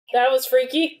That was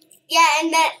freaky. Yeah,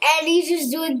 and he's just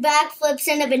doing backflips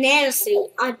in a banana suit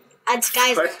on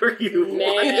Sky's. Whatever you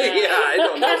want. Yeah, I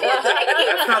don't know.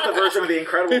 That's not the version of The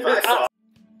Incredibles I saw.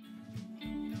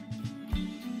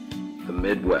 The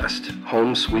Midwest,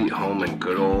 home sweet home in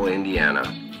good old Indiana.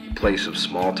 A place of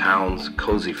small towns,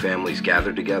 cozy families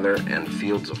gathered together, and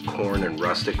fields of corn and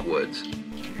rustic woods.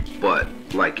 But,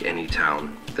 like any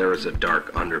town, there is a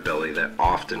dark underbelly that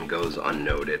often goes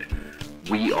unnoted.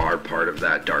 We are part of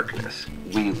that darkness.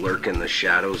 We lurk in the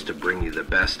shadows to bring you the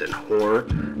best in horror,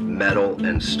 metal,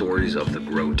 and stories of the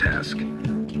grotesque.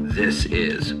 This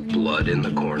is Blood in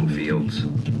the Cornfields.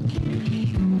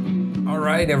 All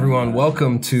right, everyone.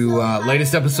 Welcome to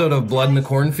latest episode of Blood in the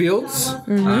Cornfields.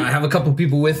 I have a couple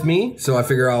people with me, so I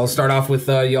figure I'll start off with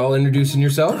y'all introducing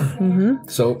yourself.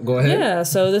 So go ahead. Yeah,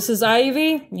 so this is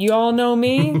Ivy. You all know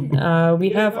me. We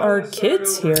have our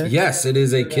kids here. Yes, it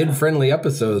is a kid-friendly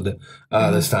episode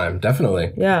this time,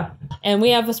 definitely. Yeah, and we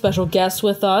have a special guest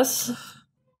with us.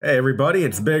 Hey everybody,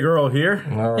 it's Big Earl here.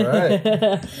 All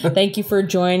right. Thank you for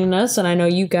joining us, and I know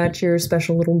you got your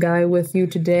special little guy with you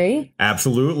today.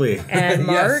 Absolutely. And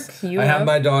Mark, Yes, I have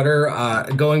my daughter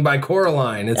going by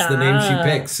Coraline. It's the name she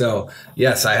picked. So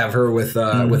yes, I have her with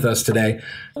us today.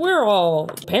 We're all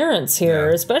parents here,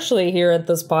 especially here at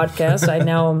this podcast. I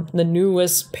now am the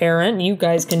newest parent. You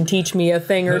guys can teach me a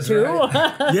thing or two.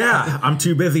 Right. Yeah, I'm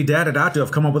too busy dad-a-dot to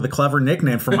have come up with a clever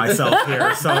nickname for myself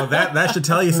here. So that should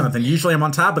tell you something. Usually I'm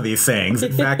on top of these things.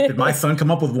 In fact, did my son come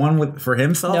up with one for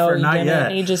himself No, or he not didn't.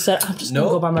 yet? He just said, I'm just going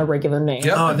to go by my regular name.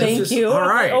 Yep. Oh, Thank you. All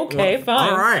right. Okay,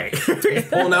 fine. All right.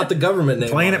 Pulling out the government name.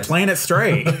 Playing it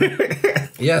straight.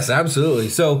 Yes, absolutely.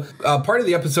 So part of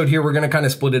the episode here, we're going to kind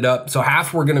of split it up. So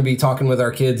half we're going to be talking with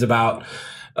our kids about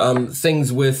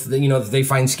things with, that they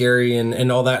find scary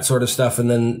and all that sort of stuff.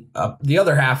 And then the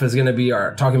other half is going to be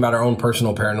talking about our own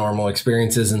personal paranormal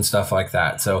experiences and stuff like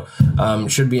that. So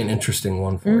should be an interesting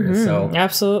one for you. So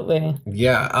Absolutely.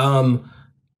 yeah,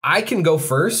 I can go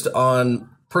first on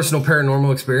personal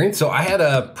paranormal experience. So I had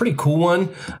a pretty cool one.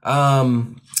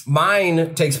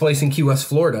 Mine takes place in Key West,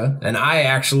 Florida, and I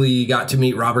actually got to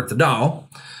meet Robert the Doll,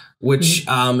 which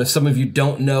if some of you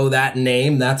don't know that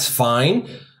name, that's fine.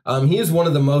 He is one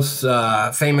of the most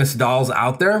famous dolls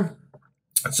out there.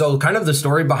 So kind of the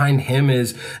story behind him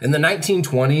is in the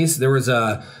 1920s, there was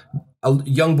a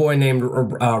young boy named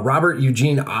Robert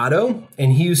Eugene Otto,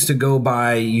 and he used to go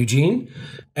by Eugene.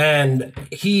 And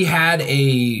he had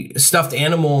a stuffed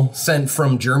animal sent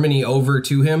from Germany over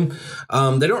to him.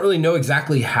 They don't really know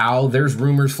exactly how. There's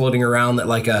rumors floating around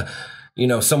that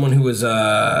someone who was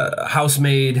a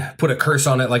housemaid put a curse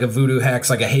on it, like a voodoo hex,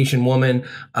 like a Haitian woman.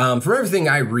 From everything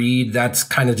I read, that's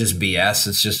kind of just BS.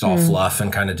 It's just all fluff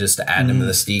and kind of just to add to the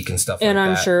mystique and stuff like that. And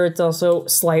I'm sure it's also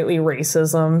slightly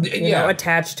racism,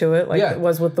 attached to it, like it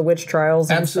was with the witch trials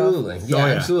and absolutely. stuff. Yeah,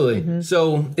 absolutely.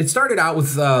 So it started out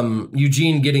with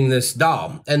Eugene getting this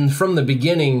doll. And from the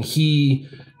beginning, he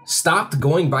stopped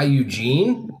going by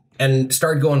Eugene and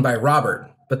started going by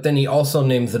Robert. But then he also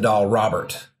named the doll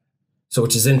Robert. So,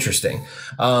 which is interesting,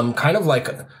 kind of like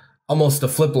almost a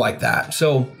flip like that.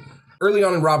 So early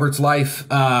on in Robert's life,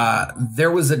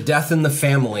 there was a death in the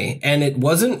family, and it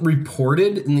wasn't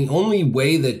reported. And the only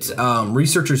way that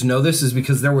researchers know this is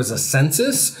because there was a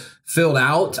census filled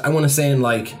out. I want to say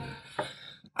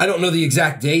I don't know the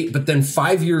exact date, but then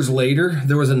 5 years later,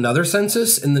 there was another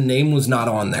census and the name was not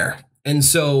on there. And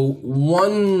so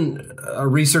one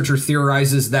researcher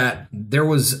theorizes that there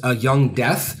was a young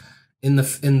death in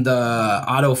the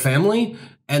Otto family,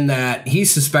 and that he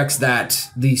suspects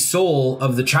that the soul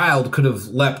of the child could have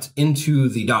leapt into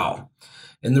the doll.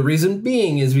 And the reason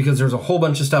being is because there's a whole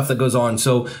bunch of stuff that goes on.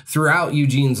 So throughout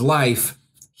Eugene's life,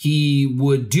 he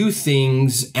would do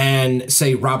things and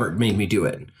say, Robert made me do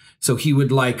it. So he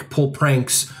would pull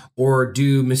pranks or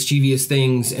do mischievous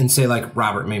things and say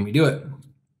Robert made me do it.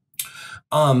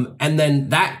 And then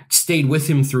that stayed with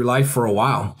him through life for a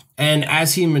while. And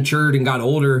as he matured and got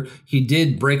older, he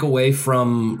did break away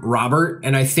from Robert.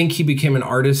 And I think he became an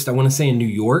artist, I want to say in New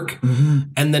York.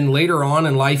 And then later on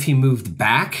in life, he moved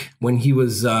back when he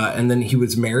was, and then he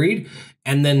was married.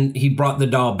 And then he brought the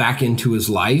doll back into his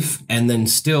life. And then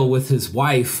still with his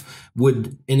wife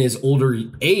would, in his older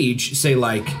age, say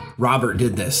Robert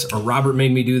did this or Robert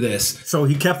made me do this. So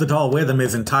he kept the doll with him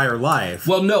his entire life.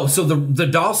 Well, no. So the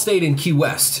doll stayed in Key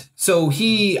West. So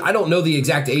I don't know the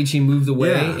exact age he moved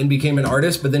away and became an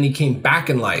artist, but then he came back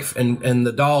in life and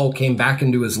the doll came back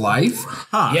into his life.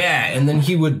 Huh. Yeah. And then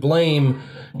he would blame,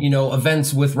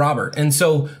 events with Robert. And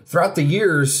so throughout the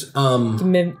years,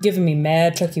 giving me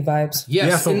mad Chucky vibes.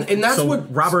 Yes. Yeah, and that's so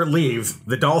what Robert leaves.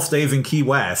 The doll stays in Key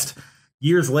West.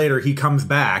 Years later, he comes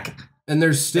back. And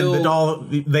there's still the doll,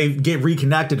 they get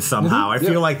reconnected somehow. I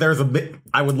feel like there's a bit.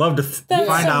 I would love to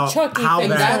find out Chucky how thing.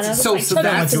 that. that's so Chucky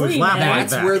that's, to his lap like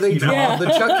that's that, where they you know? draw the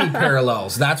Chucky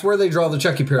parallels. That's where they draw the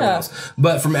Chucky parallels.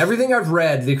 But from everything I've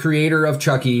read, the creator of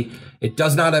Chucky, it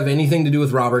does not have anything to do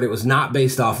with Robert. It was not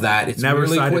based off that. It's Never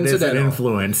merely cited as an coincidental.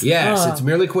 influence. Yes, it's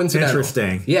merely coincidental.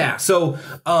 Interesting. Yeah. So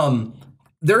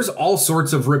there's all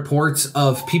sorts of reports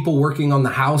of people working on the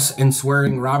house and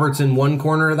swearing Robert's in one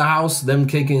corner of the house, them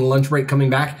taking a lunch break, coming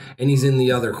back, and he's in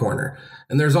the other corner.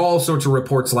 And there's all sorts of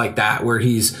reports like that where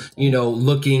he's,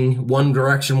 looking one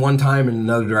direction one time and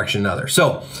another direction another.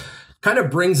 So kind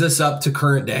of brings us up to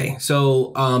current day.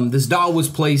 So this doll was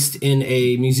placed in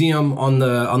a museum on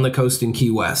the coast in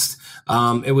Key West.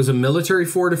 It was a military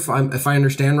fort, if I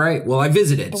understand right. Well, I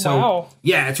visited. So wow.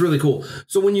 Yeah, it's really cool.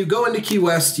 So when you go into Key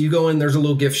West, you go in, there's a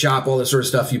little gift shop, all that sort of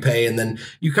stuff you pay, and then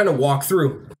you kind of walk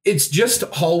through. It's just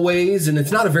hallways, and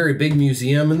it's not a very big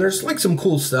museum, and there's like some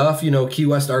cool stuff, Key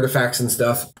West artifacts and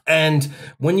stuff. And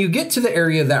when you get to the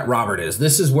area that Robert is,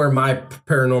 this is where my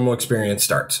paranormal experience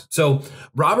starts. So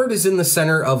Robert is in the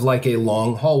center of like a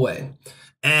long hallway.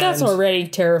 And That's already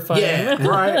terrifying. yeah,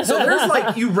 right. So there's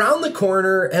like you round the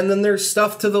corner, and then there's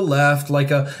stuff to the left,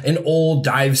 like an old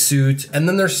dive suit, and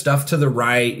then there's stuff to the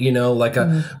right, like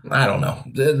I don't know,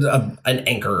 an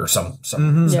anchor or some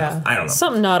Yeah. I don't know,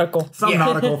 Something nautical. Some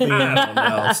nautical theme. I don't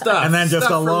know stuff, And then just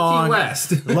stuff a from Key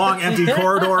West. long empty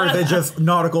corridor that just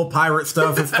nautical pirate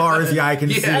stuff as far as the eye can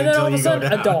see And then all until of a you go sudden,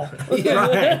 down. a doll.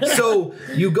 Yeah. So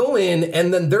you go in,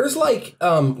 and then there's like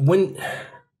when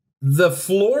the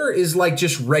floor is like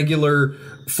just regular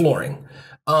flooring.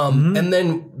 And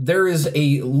then there is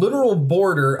a literal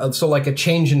border of, so like a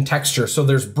change in texture. So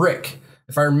there's brick.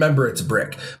 If I remember, it's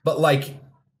brick, but like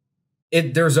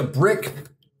there's a brick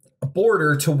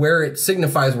border to where it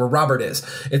signifies where Robert is.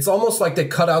 It's almost like they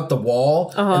cut out the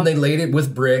wall and they laid it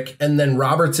with brick, and then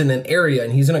Robert's in an area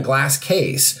and he's in a glass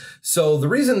case. So the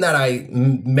reason that I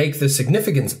make the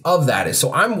significance of that is,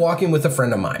 so I'm walking with a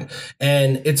friend of mine,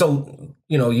 and it's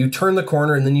you turn the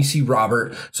corner and then you see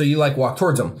Robert. So you like walk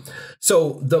towards him.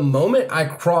 So the moment I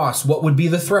cross what would be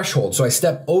the threshold, so I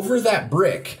step over that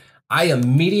brick, I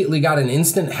immediately got an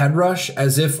instant head rush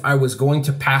as if I was going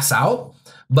to pass out.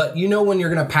 But when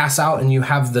you're going to pass out and you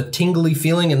have the tingly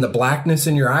feeling and the blackness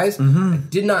in your eyes? I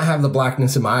did not have the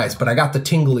blackness in my eyes, but I got the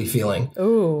tingly feeling.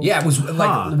 Ooh. Yeah, it was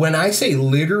like when I say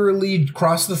literally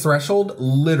cross the threshold,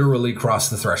 literally cross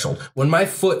the threshold. When my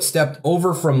foot stepped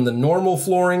over from the normal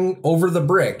flooring over the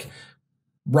brick,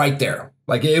 right there.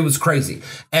 Like, it was crazy.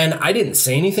 And I didn't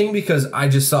say anything because I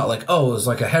just thought like, oh, it was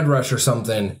like a head rush or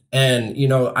something. And,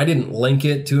 I didn't link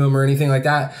it to him or anything like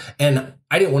that. And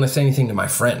I didn't want to say anything to my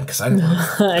friend because I didn't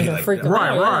want to I be can like, freak him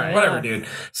out. Right. whatever, dude.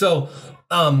 So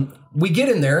we get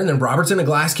in there, and then Robert's in a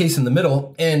glass case in the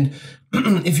middle. And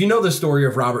if you know the story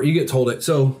of Robert, you get told it.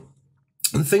 So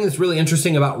the thing that's really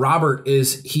interesting about Robert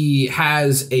is he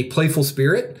has a playful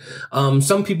spirit.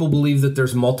 Some people believe that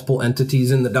there's multiple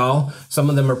entities in the doll. Some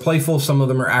of them are playful. Some of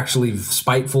them are actually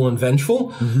spiteful and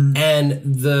vengeful. And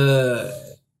the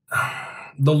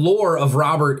lore of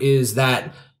Robert is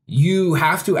that you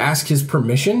have to ask his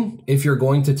permission if you're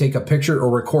going to take a picture or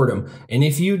record him. And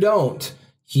if you don't,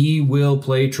 he will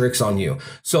play tricks on you.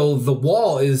 So the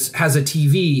wall has a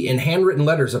TV and handwritten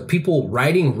letters of people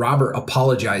writing Robert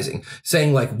apologizing,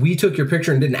 saying like, we took your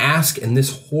picture and didn't ask, and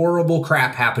this horrible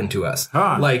crap happened to us.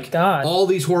 Like God. All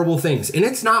these horrible things. And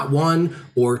it's not one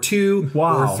or two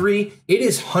or three. It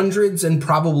is hundreds and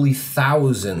probably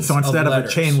thousands. So instead of a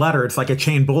letters. chain letter, it's like a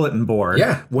chain bulletin board.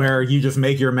 Yeah. Where you just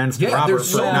make your amends to Yeah, Robert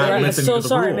there's for so not many. listening So to the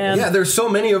sorry, rules. man. Yeah, there's so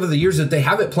many over the years that they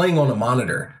have it playing on a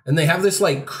monitor, and they have this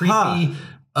like creepy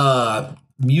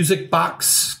music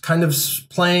box kind of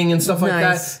playing and stuff like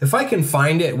Nice. that. If I can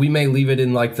find it, we may leave it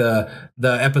in like the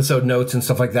episode notes and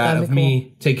stuff like that That'd of be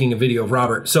me taking a video of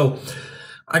Robert. So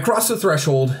I crossed the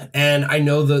threshold, and I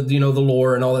know the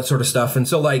lore and all that sort of stuff, and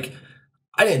so like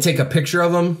I didn't take a picture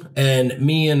of him, and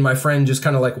me and my friend just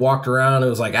kind of like walked around. It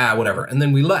was like, whatever. And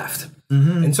then we left.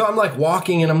 And so I'm like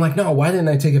walking, and I'm like, no, why didn't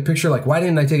I take a picture? Like, why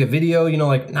didn't I take a video? I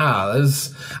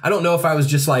don't know if I was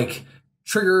just like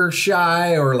trigger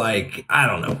shy or like, I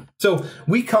don't know. So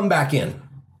we come back in.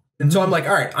 And so I'm like,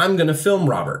 all right, I'm going to film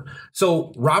Robert.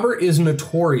 So Robert is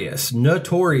notorious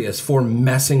for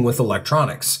messing with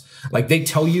electronics. Like, they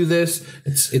tell you this,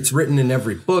 it's written in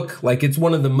every book. Like, it's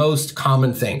one of the most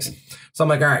common things. So I'm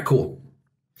like, all right, cool.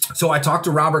 So I talked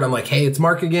to Robert. I'm like, hey, it's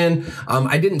Mark again.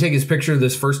 I didn't take his picture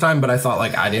this first time, but I thought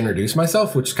like I'd introduce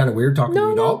myself, which is kind of weird talking to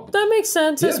you all. That makes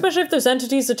sense, especially if there's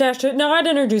entities attached to it. No, I'd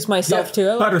introduce myself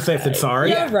to it. Better safe than sorry.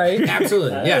 Yeah, right.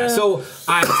 Absolutely. Yeah. So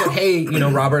I said, hey,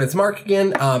 Robert, it's Mark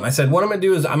again. I said, what I'm going to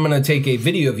do is I'm going to take a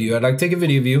video of you. I'd like to take a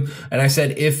video of you. And I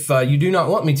said, if you do not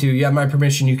want me to, you have my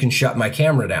permission. You can shut my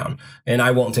camera down and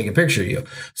I won't take a picture of you.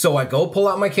 So I go pull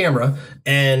out my camera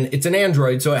and it's an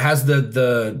Android. So it has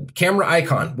the camera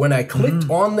icon. When I clicked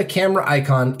on the camera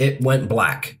icon, it went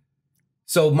black.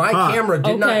 So my camera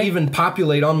did not even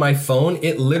populate on my phone.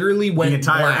 It literally went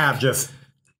black. The entire app just...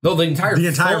 No, the entire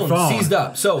phone seized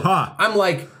up. So I'm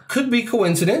like, could be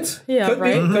coincidence. Yeah, could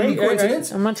be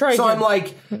coincidence. Right. I'm gonna try. So I'm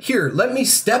like, here, let me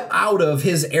step out of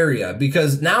his area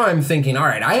because now I'm thinking, all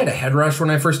right, I had a head rush when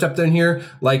I first stepped in here.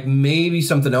 Like maybe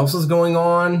something else is going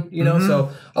on,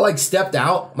 So I like stepped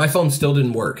out. My phone still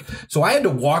didn't work. So I had to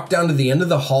walk down to the end of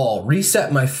the hall,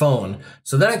 reset my phone.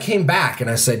 So then I came back and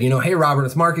I said, hey, Robert,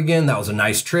 it's Mark again. That was a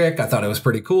nice trick. I thought it was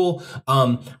pretty cool.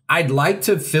 I'd like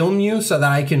to film you so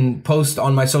that I can post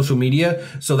on my social media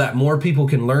so that more people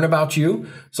can learn about you.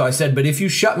 So I said, but if you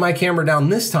shut my camera down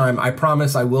this time, I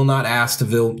promise I will not ask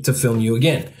to film you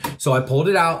again. So I pulled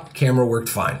it out. Camera worked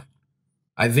fine.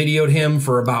 I videoed him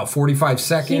for about 45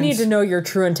 seconds. You need to know your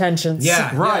true intentions.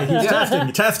 Yeah, right.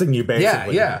 He's testing you,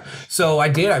 basically. Yeah. So I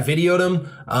did. I videoed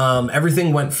him.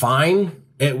 Everything went fine.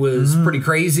 It was pretty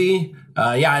crazy.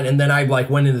 And then I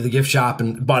went into the gift shop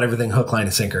and bought everything hook, line,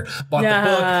 and sinker. Bought the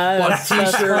book, bought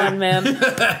a t-shirt. Fun, man.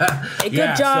 Hey,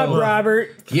 good job,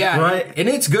 Robert. Yeah, right. And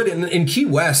it's good. And Key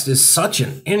West is such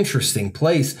an interesting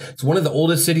place. It's one of the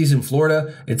oldest cities in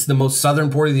Florida. It's the most southern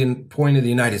point of the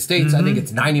United States. I think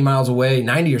it's 90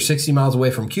 or 60 miles away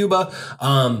from Cuba.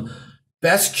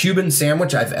 Best Cuban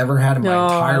sandwich I've ever had in my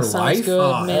entire life.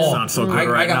 Good, that sounds so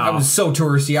good now. I was so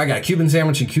touristy. I got a Cuban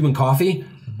sandwich and Cuban coffee.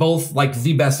 Both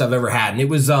the best I've ever had. And it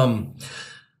was,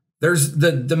 there's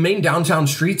the main downtown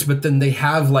streets, but then they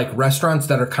have restaurants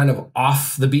that are kind of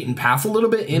off the beaten path a little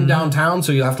bit in downtown.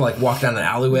 So you have to walk down an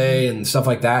alleyway and stuff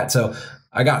like that. So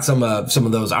I got some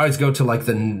of those. I always go to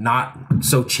the not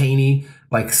so chainy,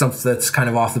 something that's kind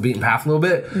of off the beaten path a little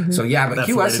bit. So yeah, but that's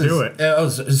Key West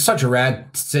is such a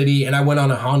rad city. And I went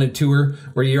on a haunted tour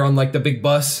where you're on the big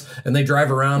bus and they drive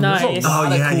around. Nice. There's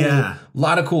a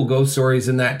lot of cool ghost stories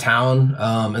in that town.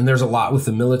 And there's a lot with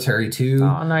the military too.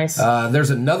 Oh, nice. There's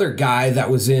another guy that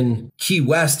was in Key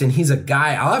West and he's a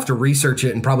guy, I'll have to research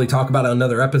it and probably talk about it on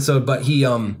another episode, but he's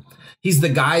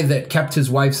the guy that kept his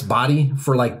wife's body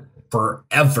for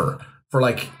forever, for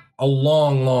a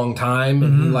long time.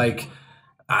 And he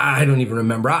I don't even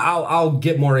remember. I'll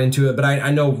get more into it, but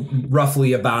I know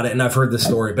roughly about it, and I've heard the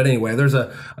story. But anyway, there's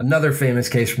another famous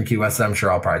case from Key West that I'm sure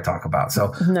I'll probably talk about.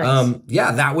 So, nice.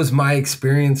 That was my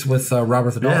experience with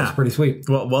Robert the Doll. It's pretty sweet.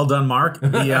 Well done, Mark.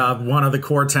 The one of the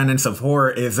core tenets of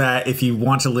horror is that if you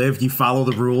want to live, you follow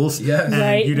the rules. Yeah,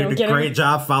 and you did a great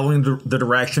job following the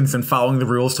directions and following the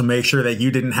rules to make sure that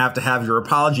you didn't have to have your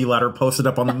apology letter posted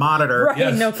up on the monitor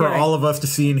for all of us to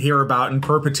see and hear about in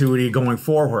perpetuity going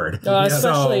forward.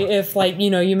 Especially if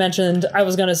you mentioned, I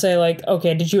was gonna say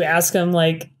okay, did you ask him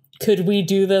could we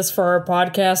do this for our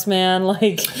podcast, man?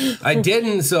 I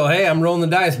didn't, so hey, I'm rolling the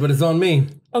dice, but it's on me.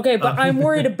 Okay, but I'm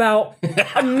worried about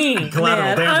me,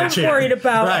 man. I'm worried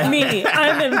about me.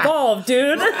 I'm involved,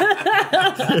 dude.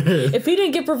 If he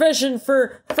didn't get permission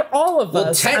for all of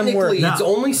us, technically, it's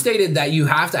only stated that you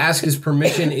have to ask his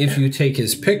permission if you take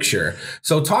his picture.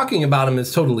 So talking about him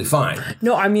is totally fine.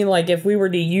 No, I mean if we were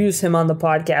to use him on the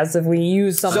podcast, if we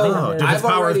use something. So do his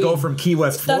powers go from Key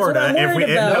West, Florida?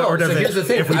 Here's the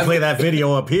thing. If we play that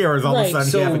video up here, is all of a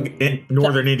sudden he have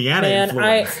Northern Indiana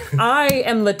influence? I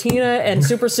am Latina and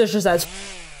superstitious as.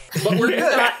 But we're good.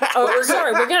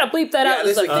 Sorry, we're gonna bleep that out.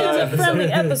 It's a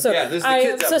friendly episode. Yeah, this is the I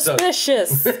am kids episode.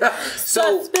 Suspicious.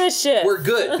 Suspicious. We're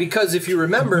good because if you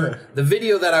remember the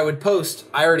video that I would post,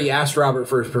 I already asked Robert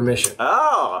for his permission.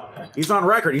 Oh, he's on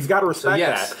record. He's got to respect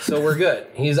that. So we're good.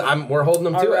 We're holding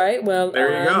him to it. All right. Well,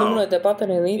 there you go.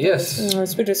 Yes.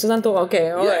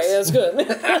 Okay. All right. That's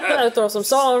good. I throw some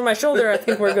salt over my shoulder. I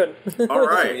think we're good. All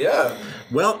right. Yeah.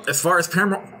 Well, as far as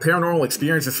paranormal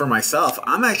experiences for myself,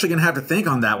 I'm actually going to have to think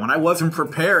on that one. I wasn't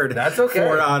prepared for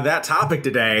that topic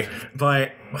today,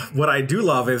 but what I do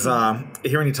love is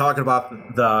hearing you talking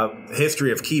about the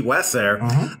history of Key West there.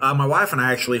 My wife and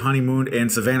I actually honeymooned in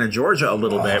Savannah, Georgia a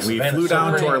little bit. We flew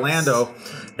down to Orlando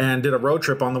and did a road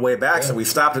trip on the way back. So we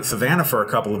stopped at Savannah for a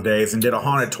couple of days and did a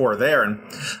haunted tour there. And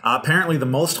apparently the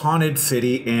most haunted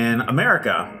city in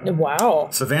America. Wow.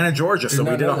 Savannah, Georgia. So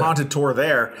we did a haunted tour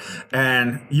there.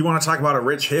 And you want to talk about a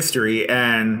rich history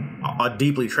and a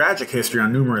deeply tragic history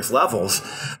on numerous levels.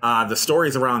 The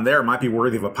stories around there might be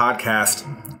worthy of a podcast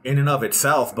in and of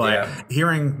itself. But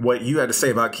hearing what you had to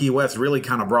say about Key West really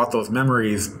kind of brought those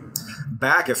memories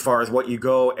back as far as what you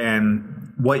go and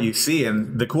what you see.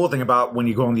 And the cool thing about when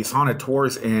you go on these haunted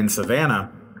tours in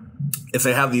Savannah is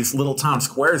they have these little town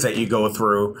squares that you go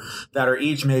through that are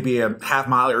each maybe a half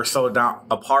mile or so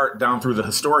down through the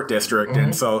historic district.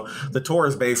 And so the tour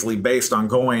is basically based on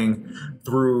going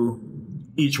through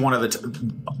each one of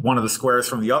the squares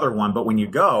from the other one. But when you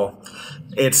go,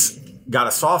 it's got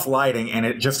a soft lighting and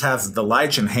it just has the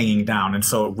lichen hanging down. And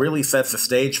so it really sets the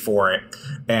stage for it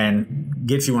and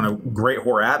gets you in a great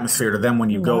horror atmosphere to then when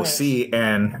you go see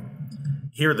and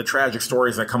hear the tragic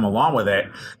stories that come along with it,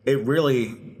 it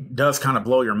really does kind of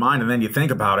blow your mind. And then you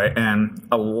think about it, and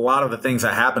a lot of the things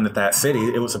that happened at that city,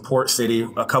 it was a port city,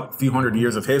 few hundred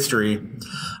years of history.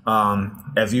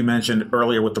 As you mentioned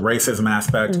earlier with the racism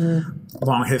aspect,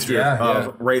 long history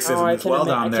of racism as well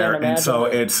down there. And so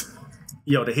it's,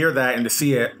 to hear that and to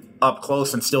see it up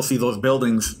close and still see those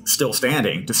buildings still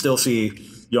standing, to still see,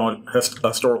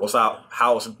 historical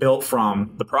house built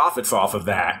from the profits off of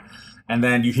that. And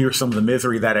then you hear some of the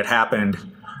misery that had happened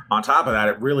on top of that.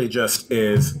 It really just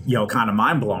is, kind of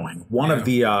mind blowing. One of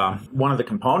the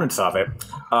components of it,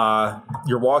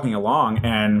 you're walking along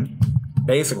and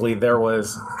basically there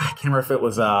was, I can't remember if it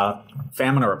was a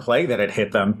famine or a plague that had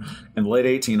hit them in the late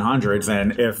 1800s.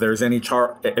 And if there's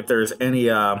any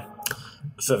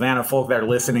Savannah folk that are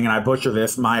listening and I butcher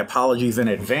this, my apologies in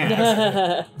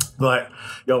advance. But,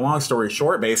 long story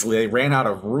short, basically, they ran out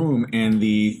of room in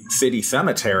the city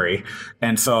cemetery.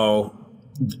 And so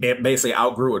it basically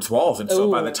outgrew its walls. And so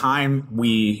by the time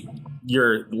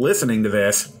you're listening to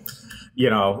this,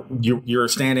 you're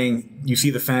standing, you see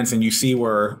the fence and you see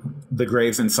where the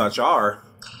graves and such are.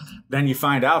 Then you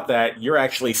find out that you're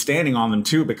actually standing on them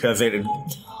too because they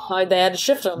had to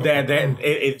shift them.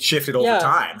 It shifted over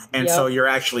time. And so you're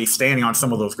actually standing on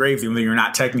some of those graves, even though you're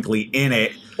not technically in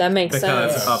it. That makes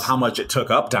sense. Because of how much it took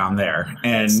up down there.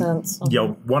 And,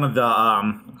 one of the,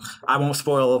 I won't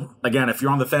spoil, again, if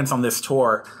you're on the fence on this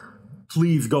tour,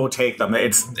 please go take them.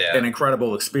 It's an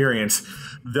incredible experience.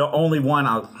 The only one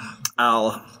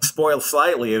I'll spoil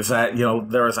slightly is that,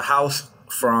 there was a house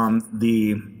from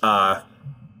the,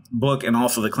 book and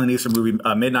also the Clint Eastwood movie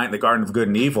Midnight in the Garden of Good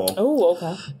and Evil. Oh,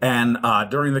 okay. And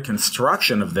during the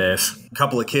construction of this, a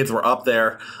couple of kids were up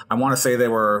there. I want to say they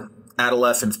were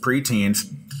adolescents, preteens.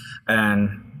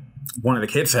 And one of the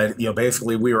kids said,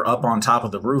 basically we were up on top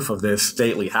of the roof of this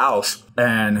stately house.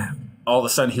 And all of a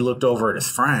sudden he looked over at his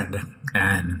friend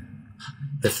and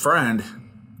his friend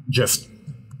just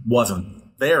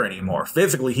wasn't there anymore.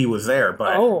 Physically he was there,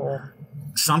 but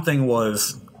something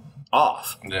was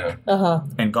off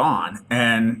and gone.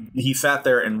 And he sat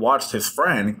there and watched his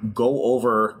friend go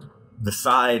over the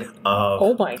side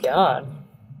of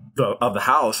of the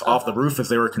house off the roof as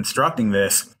they were constructing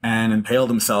this and impaled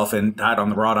himself and died on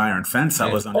the wrought iron fence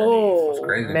that was underneath. Oh,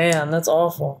 man, that's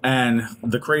awful. And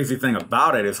the crazy thing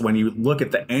about it is when you look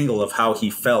at the angle of how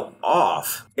he fell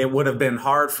off, it would have been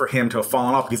hard for him to have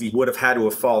fallen off because he would have had to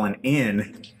have fallen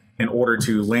in order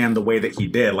to land the way that he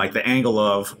did. Like the angle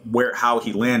of how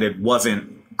he landed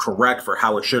wasn't correct for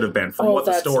how it should have been from what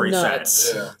the story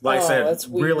says. Yeah. Like I said,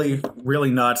 really,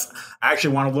 really nuts. I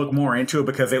actually want to look more into it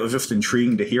because it was just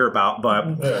intriguing to hear about.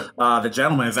 But the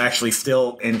gentleman is actually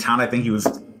still in town. I think he was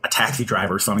a taxi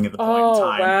driver or something at the point in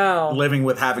time, living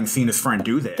with having seen his friend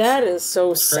do this. That is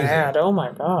so sad. Oh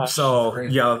my gosh. So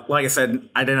like I said,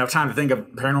 I didn't have time to think of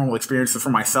paranormal experiences for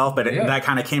myself, but that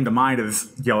kind of came to mind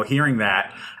as hearing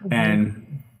that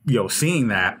and seeing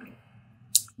that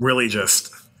really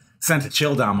just sent a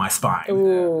chill down my spine.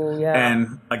 Ooh, yeah.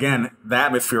 And again, the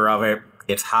atmosphere of it,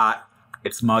 it's hot,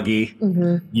 it's muggy.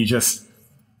 You just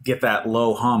get that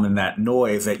low hum and that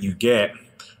noise that you get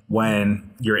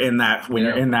when you're in that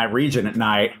you're in that region at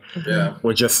night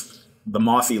with just the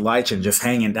mossy lichen just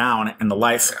hanging down and the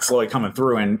lights slowly coming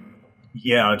through. And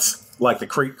it's like the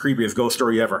creepiest ghost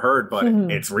story you ever heard, but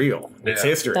it's real. It's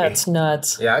history. That's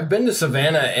nuts. Yeah, I've been to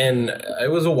Savannah, and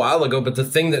it was a while ago, but the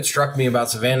thing that struck me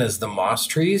about Savannah is the moss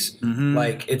trees.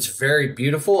 Like, it's very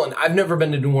beautiful, and I've never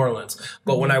been to New Orleans.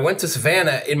 But when I went to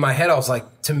Savannah, in my head, I was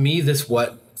like, to me, this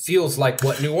feels like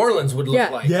what New Orleans would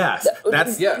look like. Yes.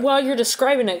 That's While you're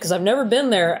describing it, because I've never been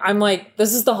there, I'm like,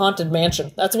 this is the Haunted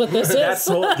Mansion. That's what this is.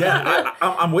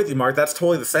 I'm with you, Mark. That's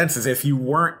totally the sense. Is if you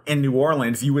weren't in New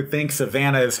Orleans, you would think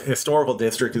Savannah's historical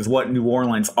district is what New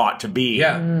Orleans ought to be.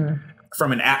 Yeah.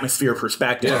 From an atmosphere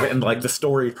perspective and like the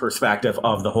story perspective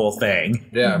of the whole thing.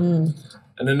 Yeah.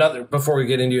 And before we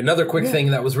get into another quick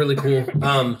thing that was really cool.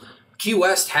 Key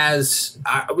West has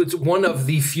it's one of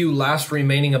the few last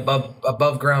remaining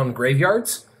above ground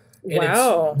graveyards. And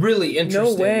Wow. It's really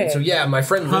interesting. No way. So yeah, my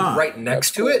friend lived right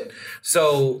next to it.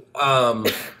 So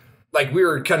like we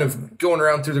were kind of going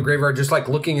around through the graveyard just like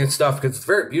looking at stuff because it's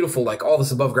very beautiful, like all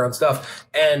this above ground stuff.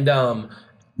 And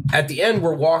at the end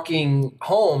we're walking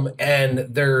home and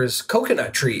there's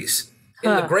coconut trees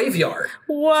in the graveyard.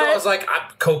 What? So I was like,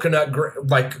 coconut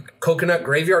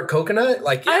graveyard coconut?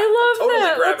 Like, yeah, I love totally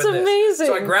that. That's amazing.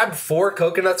 So I grabbed 4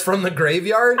 coconuts from the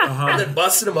graveyard and then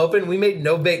busted them open. We made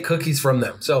no-bake cookies from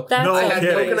them. So I had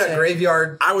coconut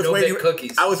graveyard no-bake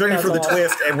cookies. I was waiting for the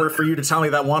twist and for you to tell me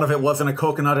that one of it wasn't a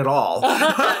coconut at all. They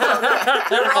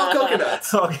were all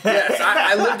coconuts. Okay. Yes,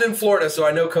 I lived in Florida, so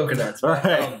I know coconuts. All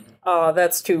right. Oh,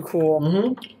 that's too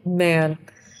cool. Man,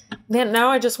 now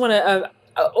I just want to...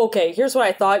 okay, here's what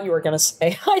I thought you were going to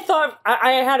say. I thought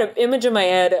I had an image in my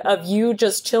head of you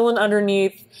just chilling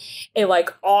underneath a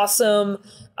like awesome,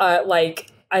 like,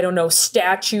 I don't know,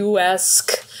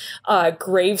 statuesque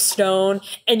gravestone,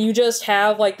 and you just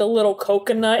have like the little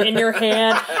coconut in your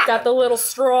hand, got the little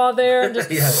straw there, and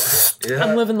just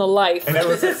I'm living the life. And it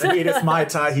was the sweetest Mai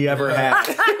Tai he ever had.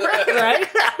 Right?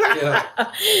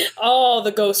 Oh,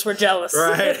 the ghosts were jealous.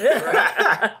 Right.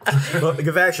 Well,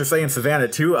 because they actually say in Savannah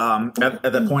too, at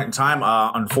that point in time,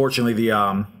 unfortunately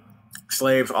the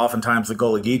slaves, oftentimes the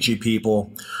Gullah Geechee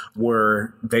people,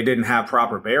 they didn't have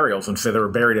proper burials, and so they were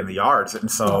buried in the yards.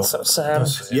 And so, That's so sad.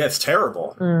 Yeah, it's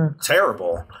terrible.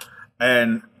 Terrible.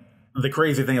 And the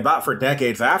crazy thing about for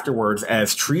decades afterwards,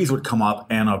 as trees would come up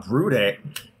and uproot it,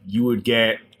 you would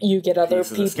get other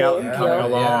pieces of people skeleton coming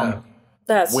along.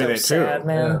 That's with so it sad, too.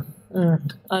 man.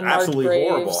 Absolutely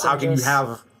horrible. How can you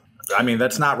have? I mean,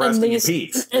 that's not resting in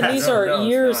peace. And these are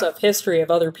years of history of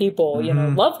other people, you know,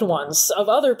 loved ones of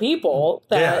other people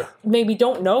that maybe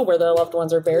don't know where their loved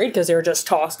ones are buried because they were just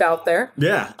tossed out there.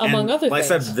 Yeah. Among other like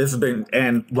things. I said, this has been,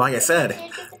 and like I said,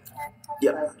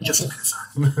 just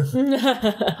a minute.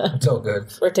 It's all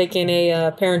good. We're taking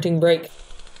a parenting break.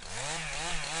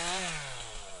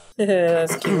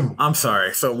 That's cute. I'm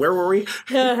sorry. So where were we?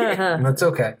 That's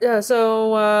okay. Yeah,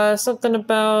 so something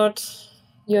about,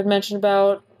 you had mentioned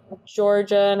about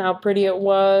Georgia and how pretty it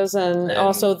was, and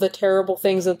also the terrible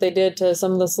things that they did to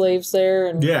some of the slaves there.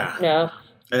 And yeah.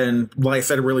 And like I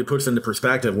said, it really puts into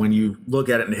perspective when you look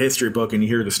at it in a history book and you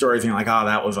hear the stories and you're like, oh,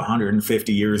 that was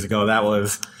 150 years ago. That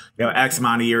was, X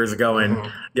amount of years ago.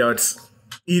 And, it's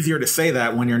easier to say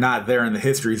that when you're not there and the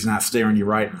history's not staring you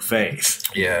right in the face.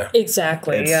 Yeah.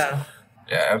 Exactly, yeah.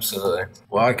 Yeah, absolutely.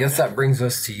 Well, I guess that brings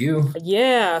us to you.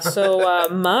 Yeah, so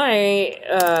my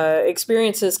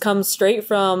experiences come straight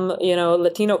from,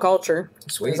 Latino culture.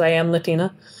 Sweet. Because I am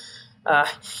Latina.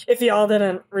 If y'all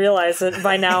didn't realize it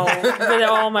by now, with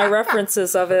all my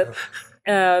references of it.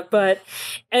 But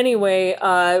anyway,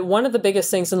 one of the biggest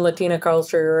things in Latino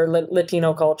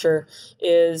culture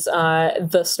is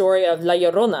the story of La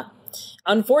Llorona.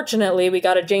 Unfortunately, we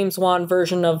got a James Wan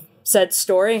version of said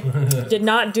story. Did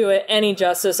not do it any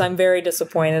justice. I'm very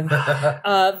disappointed.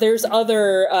 There's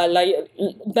other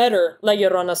better La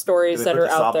Llorona stories that are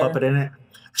out there. Puppet in it?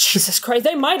 Jesus Christ,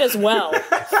 they might as well.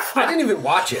 I didn't even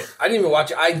watch it.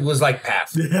 I was like,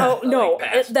 pass. Oh, no,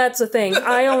 that's the thing.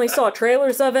 I only saw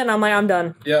trailers of it, and I'm like, I'm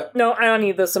done. Yeah. No, I don't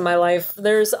need this in my life.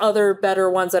 There's other better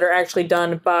ones that are actually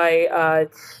done by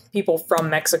people from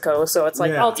Mexico, so it's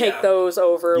like, I'll take those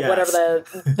over whatever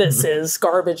this is,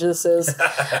 garbage this is.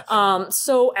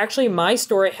 So actually, my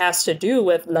story has to do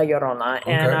with La Llorona,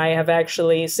 and I have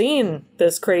actually seen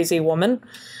this crazy woman.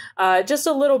 Just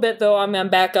a little bit, though. I'm going to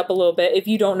back up a little bit. If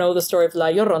you don't know the story of La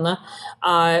Llorona,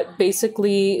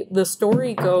 basically the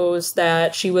story goes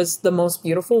that she was the most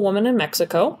beautiful woman in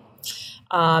Mexico.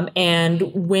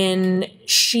 And when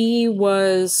she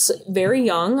was very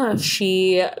young,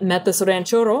 she met this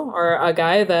ranchero, or a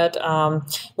guy that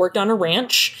worked on a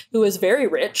ranch, who was very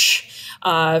rich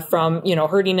from,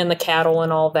 herding in the cattle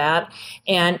and all that.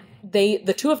 And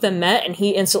the two of them met, and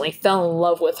he instantly fell in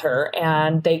love with her,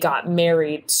 and they got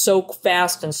married so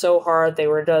fast and so hard. They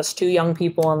were just two young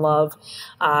people in love.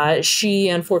 She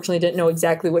unfortunately didn't know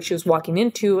exactly what she was walking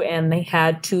into, and they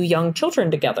had two young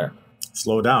children together.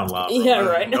 Slow down, love. Yeah,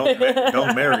 right.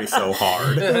 Don't marry so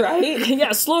hard. Right?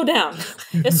 Yeah, slow down.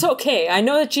 It's okay. I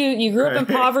know that you grew up in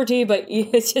poverty, but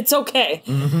it's okay.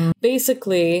 Mm-hmm.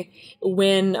 Basically,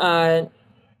 when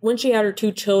she had her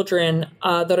 2 children,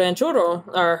 the ranchero,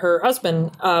 her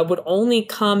husband, would only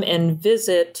come and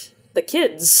visit the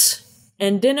kids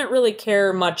and didn't really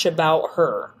care much about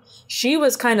her. She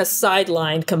was kind of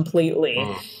sidelined completely.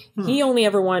 He only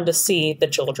ever wanted to see the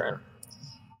children.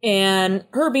 And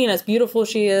her being as beautiful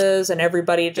she is, and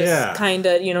everybody just kind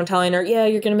of, telling her, yeah,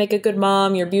 you're going to make a good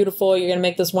mom, you're beautiful, you're going to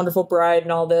make this wonderful bride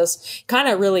and all this, kind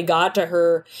of really got to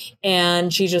her.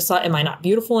 And she just thought, am I not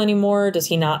beautiful anymore? Does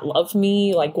he not love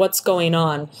me? Like, what's going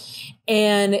on?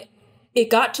 And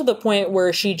it got to the point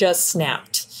where she just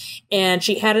snapped. And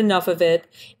she had enough of it.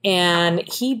 And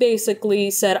he basically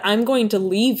said, I'm going to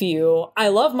leave you. I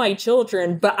love my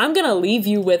children, but I'm going to leave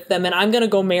you with them, and I'm going to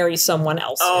go marry someone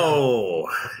else. Oh.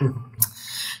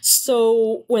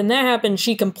 So when that happened,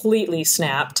 she completely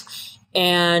snapped.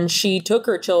 And she took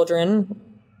her children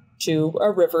to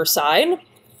a riverside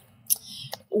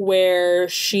where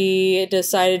she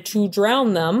decided to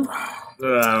drown them.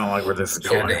 I don't like where this is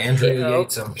going.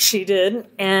 She did,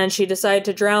 and she decided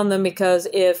to drown them because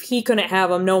if he couldn't have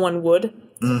them, no one would,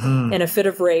 in a fit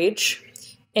of rage.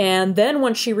 And then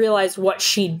when she realized what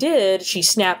she did, she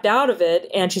snapped out of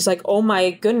it, and she's like, oh my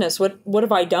goodness, what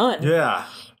have I done? Yeah.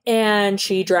 And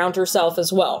she drowned herself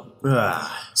as well.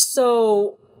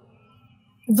 So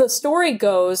the story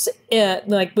goes,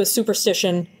 with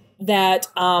superstition, that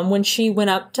when she went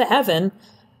up to heaven,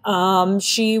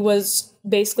 she was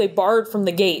basically barred from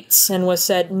the gates and was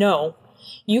said, no,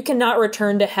 you cannot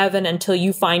return to heaven until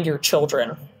you find your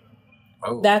children.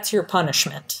 Oh. That's your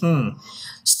punishment.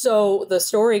 So the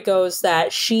story goes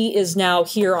that she is now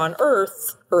here on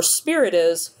earth, her spirit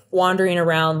is wandering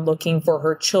around looking for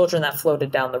her children that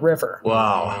floated down the river.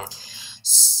 Wow.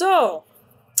 So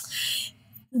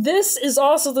this is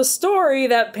also the story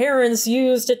that parents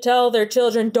use to tell their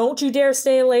children, don't you dare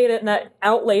stay out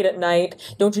late at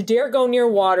night. Don't you dare go near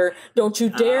water. Don't you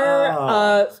dare,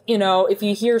 if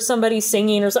you hear somebody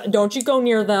singing or something, don't you go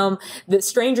near them. The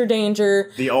stranger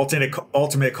danger. The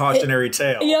ultimate cautionary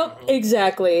tale. Yep,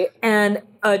 exactly. And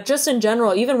just in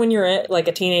general, even when you're like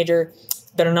a teenager,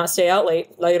 better not stay out late.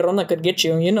 La Llorona could get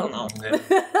you. You don't know.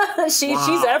 Yeah.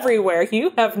 She's everywhere.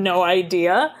 You have no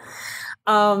idea.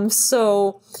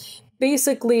 So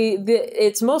basically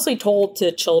it's mostly told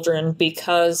to children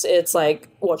because it's like,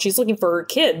 well, she's looking for her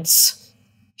kids.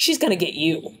 She's going to get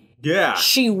you. Yeah.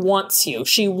 She wants you.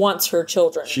 She wants her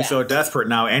children. She's back. So desperate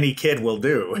now, any kid will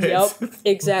do. Yep,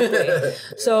 exactly.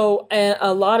 So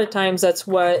a lot of times that's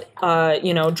what,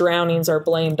 drownings are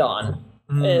blamed on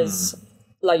is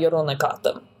La Llorona caught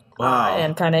them. Wow.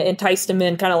 And kind of enticed them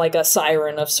in, kind of like a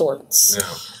siren of sorts.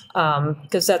 Yeah.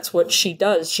 Because that's what she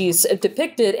does. She's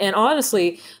depicted, and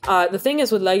honestly, the thing is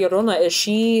with La Llorona is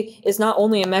she is not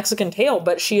only a Mexican tale,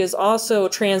 but she has also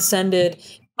transcended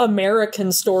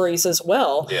American stories as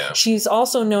well. Yeah. She's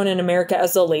also known in America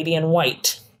as the Lady in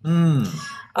White.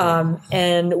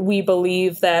 And we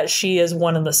believe that she is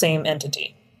one and the same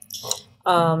entity.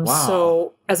 Wow.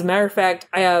 So, as a matter of fact,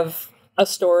 I have a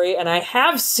story, and I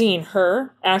have seen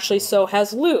her. Actually, so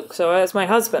has Luke. So has my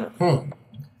husband.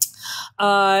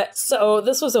 So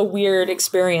this was a weird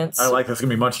experience. I like this. It's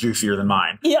going to be much juicier than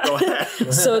mine. Yeah. Go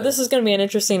ahead. So this is going to be an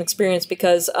interesting experience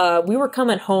because we were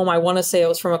coming home. I want to say it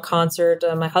was from a concert.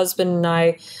 My husband and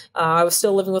I was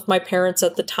still living with my parents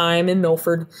at the time in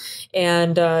Milford.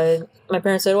 And my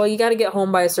parents said, well, you got to get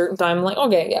home by a certain time. I'm like,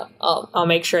 okay, yeah, I'll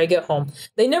make sure I get home.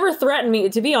 They never threatened me.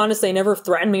 To be honest, they never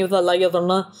threatened me with La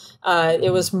Llorona.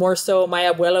 It was more so my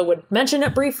abuela would mention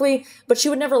it briefly, but she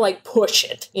would never like push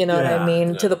it. You know what I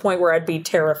mean? Yeah. To the point where I'd be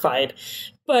terrified.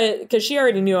 But because she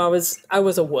already knew I was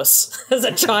a wuss as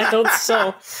a child,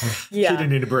 so yeah. She didn't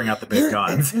need to bring out the big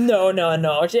guns. No.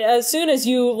 As soon as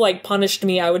you like punished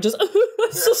me, I would just,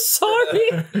 I'm so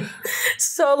sorry.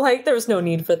 So like, there was no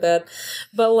need for that.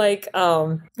 But like,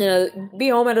 be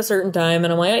home at a certain time,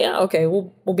 and I'm like, yeah, okay,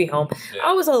 we'll be home. Yeah.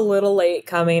 I was a little late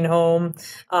coming home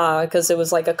because it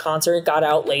was like a concert, got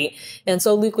out late, and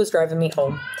so Luke was driving me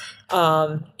home,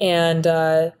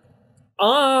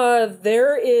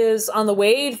 there is, on the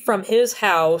way from his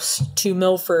house to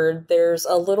Milford, there's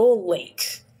a little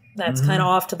lake that's kind of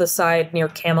off to the side near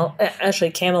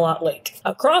Camelot Lake.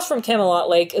 Across from Camelot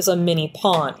Lake is a mini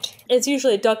pond. It's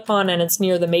usually a duck pond, and it's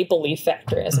near the Maple Leaf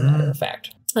Factory, as a matter of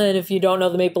fact. And if you don't know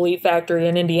the Maple Leaf Factory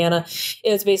in Indiana,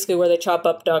 it's basically where they chop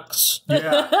up ducks.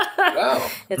 Yeah. Wow.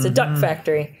 It's a duck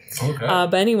factory. Okay.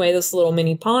 But anyway, this little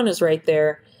mini pond is right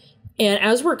there. And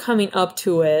as we're coming up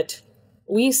to it,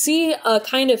 we see a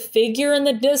kind of figure in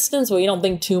the distance, but we don't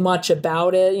think too much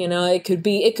about it. You know, it could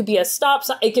be a stop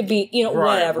sign. It could be, you know,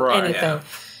 whatever, anything. Yeah.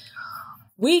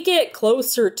 We get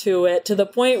closer to it to the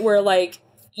point where, like,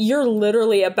 you're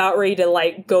literally about ready to,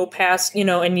 like, go past, you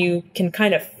know, and you can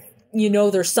kind of, you know,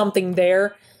 there's something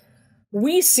there.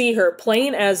 We see her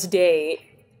plain as day,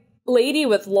 lady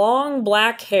with long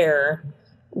black hair,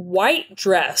 white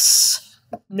dress,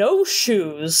 no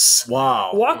shoes.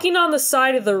 Wow. Walking on the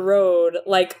side of the road,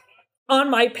 like,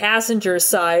 on my passenger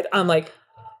side, I'm like,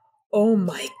 oh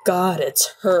my God,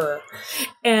 it's her.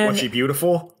 And was she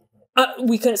beautiful?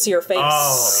 We couldn't see her face.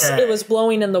 Oh, okay. It was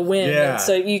blowing in the wind, and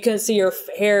so you couldn't see her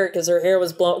hair because her hair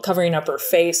was covering up her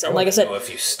face. And like I said, know if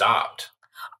you stopped.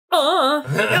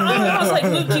 I was like,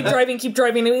 Luke, keep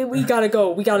driving. We gotta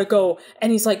go.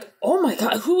 And he's like, oh my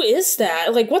God, who is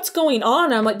that? Like, what's going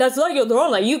on? I'm like, that's La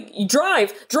Llorona. You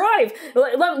drive.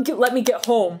 Let me get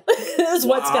home. This is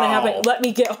what's gonna happen. Let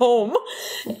me get home.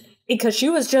 Because she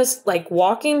was just, like,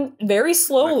 walking very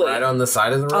slowly. Like right on the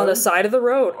side of the road? On the side of the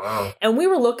road. Wow. And we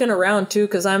were looking around, too,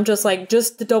 because I'm just, like,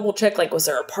 just to double check, like, was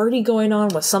there a party going on?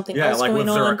 Was something else going on? Yeah, like,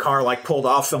 was there a car, like, pulled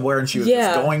off somewhere and she was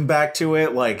just going back to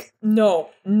it? Like... No,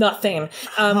 nothing.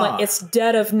 Like, it's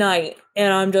dead of night.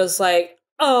 And I'm just like,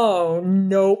 oh,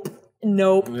 nope.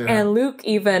 Yeah. And Luke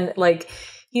even, like,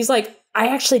 he's like, I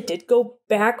actually did go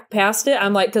back past it.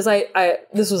 I'm like, because I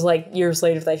this was like years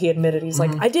later that he admitted. He's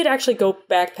like, I did actually go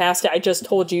back past it. I just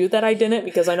told you that I didn't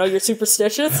because I know you're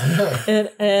superstitious.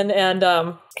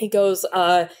 and he goes,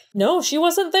 no, she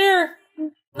wasn't there.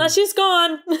 No, she's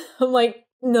gone. I'm like,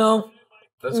 no,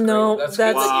 that's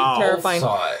terrifying.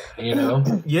 Saw it, you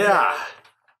know? Yeah.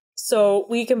 So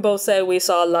we can both say we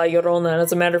saw La Llorona. And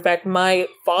as a matter of fact, my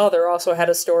father also had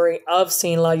a story of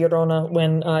seeing La Llorona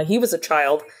when he was a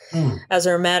child. As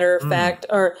a matter of fact,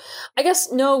 or I guess,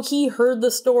 no, he heard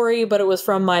the story, but it was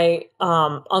from my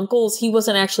uncles. He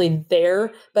wasn't actually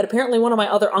there, but apparently one of my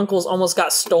other uncles almost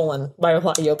got stolen by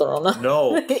La Llorona.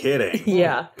 No kidding.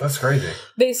 Yeah. That's crazy.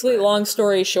 Basically, long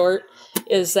story short,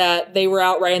 is that they were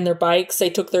out riding their bikes. They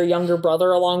took their younger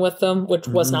brother along with them, which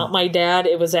was not my dad.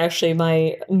 It was actually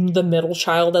the middle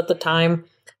child at the time,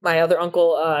 my other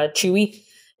uncle, Chewy.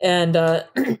 And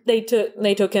they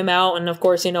took him out, and of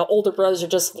course, you know, older brothers are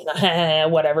just, you know,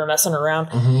 whatever, messing around.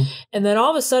 And then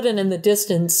all of a sudden, in the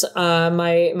distance,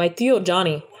 my Tío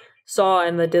Johnny saw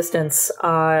in the distance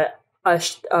a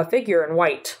figure in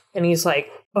white, and he's like,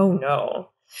 "Oh no!"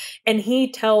 And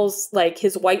he tells, like,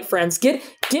 his white friends, get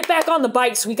back on the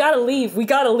bikes. We gotta leave.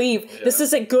 Yeah. This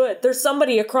isn't good. There's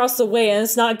somebody across the way, and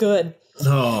it's not good.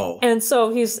 No. And so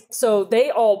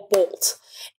they all bolt.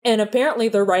 And apparently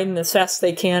they're riding as fast as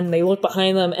they can. They look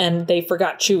behind them and they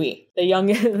forgot Chewy, the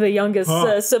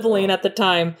youngest sibling at the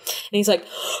time. And he's like,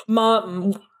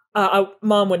 Mom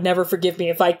would never forgive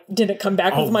me if I didn't come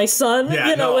back with my son,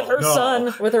 with her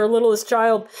son, with her littlest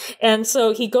child. And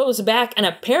so he goes back, and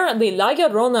apparently La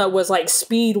Llorona was like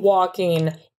speed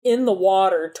walking in the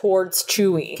water towards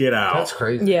Chewy. Get out. That's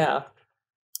crazy. Yeah.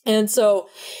 And so,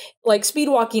 like, speed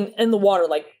walking in the water,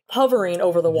 like, hovering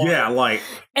over the water. Yeah, like...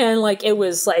 And, like, it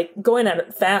was, like, going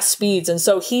at fast speeds. And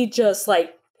so he just,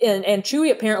 like... And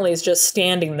Chewy apparently is just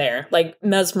standing there, like,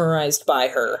 mesmerized by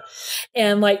her.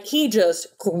 And, like, he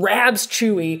just grabs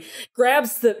Chewy,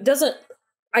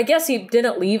 I guess he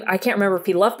didn't leave. I can't remember if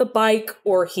he left the bike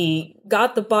or he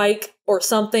got the bike or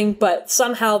something. But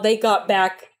somehow they got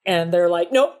back and they're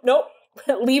like, nope.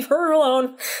 Leave her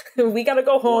alone. We gotta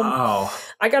go home. Wow.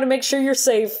 I gotta make sure you're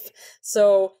safe.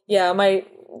 So, yeah,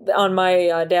 on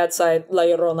my dad's side, La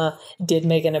Llorona did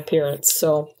make an appearance.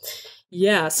 So,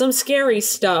 yeah, some scary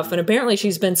stuff. And apparently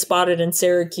she's been spotted in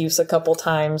Syracuse a couple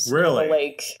times. Really? In the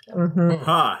lake.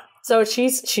 Huh. So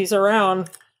she's around.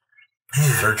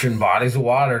 Searching bodies of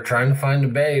water, trying to find the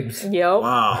babes. Yep.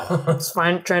 Wow.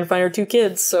 Trying to find her 2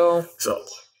 kids, So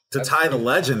to tie the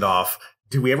legend off,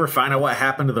 do we ever find out what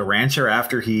happened to the rancher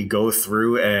after he goes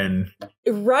through and...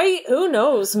 Right? Who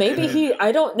knows? Maybe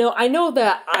I don't know. I know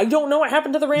that I don't know what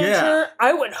happened to the rancher. Yeah.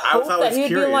 I would hope that he'd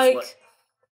be like,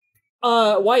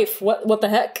 wife, what the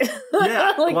heck?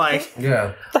 Yeah, what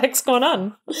the heck's going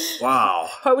on? Wow.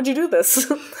 How would you do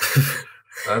this?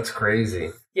 That's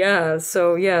crazy. Yeah,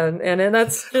 so yeah, and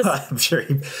that's just... I'm sure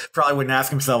he probably wouldn't ask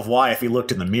himself why if he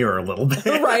looked in the mirror a little bit.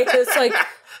 Right? It's like...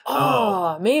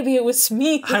 Oh, maybe it was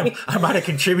me. I might have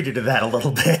contributed to that a little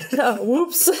bit.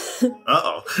 Whoops.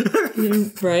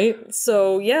 Uh-oh. Right?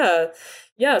 So, yeah,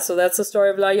 so that's the story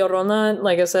of La Llorona.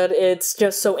 Like I said, it's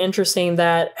just so interesting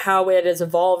that how it has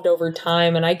evolved over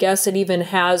time, and I guess it even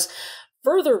has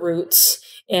further roots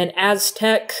in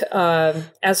Aztec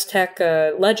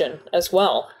legend as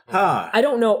well. Huh. I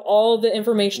don't know all the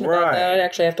information about that. I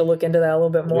actually have to look into that a little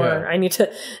bit more. Yeah. I need to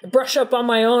brush up on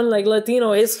my own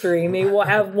Latino history. Maybe we'll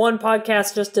have one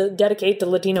podcast just to dedicate to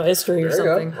Latino history or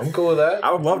something. I'm cool with that.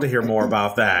 I would love to hear more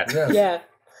about that. Yeah.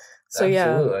 So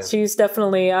absolutely. She's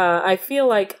definitely. I feel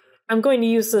like I'm going to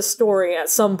use this story at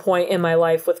some point in my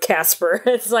life with Casper.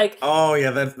 It's like, oh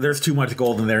yeah, there's too much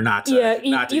gold in there not to.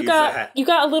 Yeah, you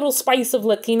got a little spice of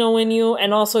Latino in you,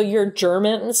 and also you're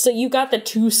German, so you got the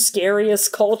two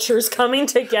scariest cultures coming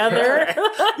together.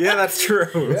 Yeah, that's true.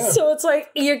 Yeah. So it's like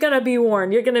you're gonna be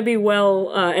warned. You're gonna be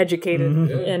well educated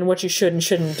in what you should and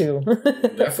shouldn't do.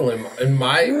 Definitely, and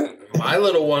my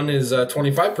little one is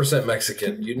 25%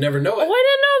 Mexican. You'd never know it. Oh, I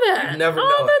didn't know that. You'd never know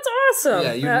it. That's awesome.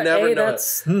 Yeah, you never know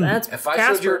That's if I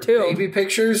Casper showed your too. baby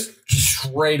pictures,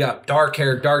 straight up, dark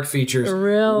hair, dark features.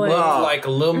 Really? Looked like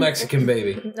a little Mexican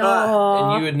baby.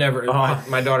 And you would never,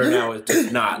 my daughter now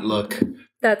does not look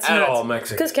that's at all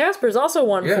Mexican. Because Casper's also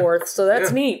 1/4, so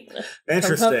that's neat.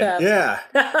 Interesting. Yeah.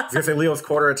 I was gonna say Leo's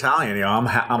quarter Italian. You know,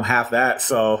 I'm half that,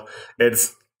 so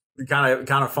it's kind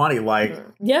of funny. Like,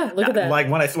 yeah, look at that. Like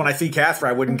when I see Casper,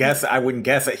 I wouldn't guess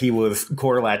that he was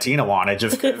quarter Latino on it.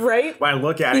 Just right. When I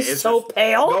look at He's it's so just,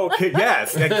 pale. No,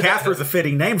 yes, and Casper's a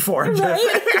fitting name for him.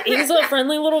 Right? He's a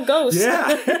friendly little ghost.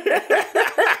 Yeah.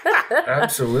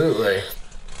 Absolutely.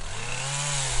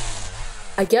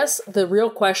 I guess the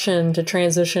real question to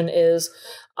transition is,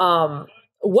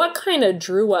 what kind of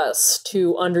drew us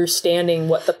to understanding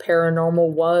what the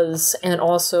paranormal was and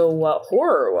also what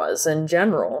horror was in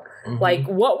general? Mm-hmm. Like,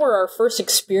 what were our first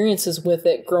experiences with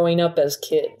it growing up as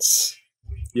kids?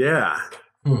 Yeah.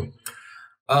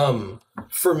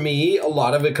 For me, a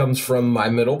lot of it comes from my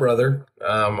middle brother.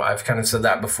 I've kind of said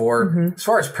that before. Mm-hmm. As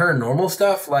far as paranormal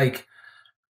stuff, like,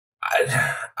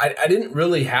 I didn't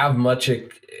really have much,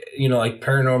 like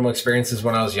paranormal experiences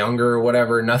when I was younger or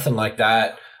whatever. Nothing like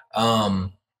that.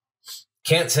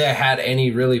 Can't say I had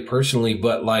any really personally,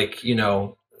 but like,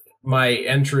 my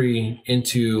entry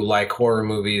into like horror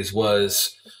movies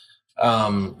was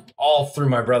all through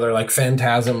my brother. Like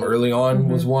Phantasm early on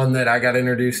was one that I got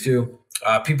introduced to.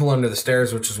 People Under the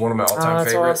Stairs, which is one of my all-time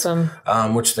favorites.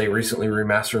 Awesome. Which they recently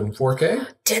remastered in 4K.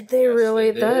 Did they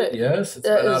really? Yes, it's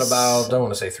been out about, I don't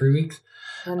want to say 3 weeks.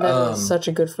 And that is such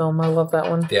a good film. I love that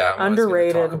one. Yeah, I'm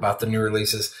underrated. Talk about the new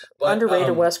releases. But,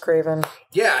 underrated Wes Craven.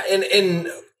 Yeah, and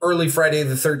early Friday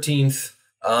the 13th,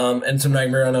 and some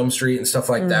Nightmare on Elm Street and stuff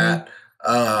like that.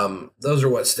 Those are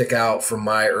what stick out from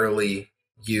my early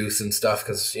youth and stuff,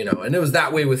 because and it was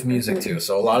that way with music too.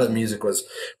 So a lot of the music was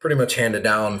pretty much handed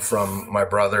down from my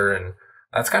brother, and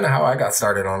that's kind of how I got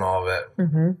started on all of it.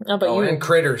 How about you? And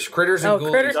Critters and Ghoulies.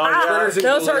 Critters and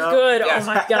those are good. Yes. Oh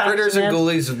my gosh, Critters and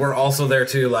Ghoulies were also there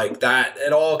too. Like that,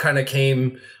 it all kind of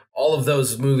came. All of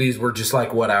those movies were just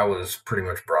like what I was pretty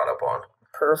much brought up on.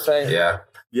 Perfect. Yeah.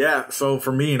 Yeah, so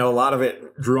for me, a lot of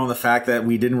it drew on the fact that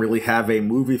we didn't really have a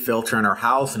movie filter in our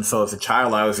house, and so as a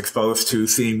child, I was exposed to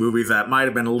seeing movies that might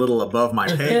have been a little above my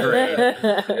pay grade.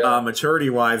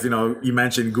 Maturity-wise, you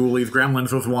mentioned Ghoulies,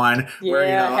 Gremlins was one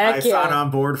where I signed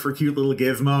on board for cute little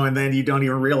Gizmo, and then you don't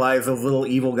even realize those little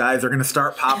evil guys are going to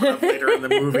start popping up later in the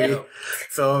movie.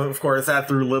 So of course, that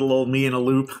threw little old me in a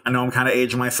loop. I know I'm kind of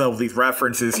aging myself with these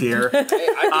references here.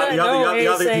 The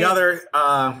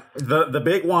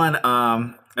big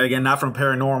one. Again, not from a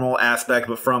paranormal aspect,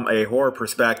 but from a horror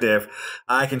perspective,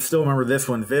 I can still remember this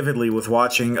one vividly. Was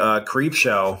watching Creep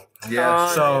Show. Yeah.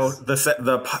 So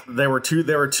there were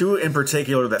two in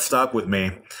particular that stuck with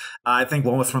me. I think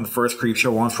one was from the first Creep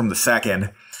Show, one was from the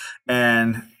second,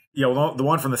 and the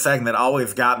one from the second that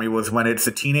always got me was when it's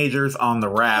the teenagers on the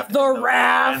raft.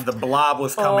 And the blob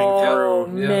was coming through. Oh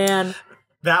man.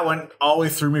 That one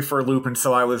always threw me for a loop, and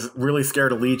so I was really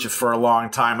scared of leeches for a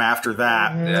long time after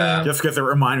that. Yeah. Just because it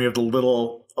reminded me of the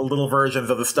little little versions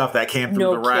of the stuff that came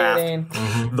through the raft.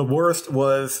 Mm-hmm. The worst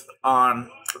was on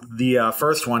the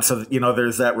first one. So,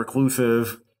 there's that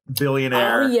reclusive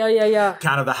billionaire. Oh, yeah.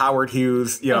 Kind of the Howard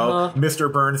Hughes,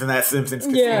 Mr. Burns in that Simpsons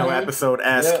Casino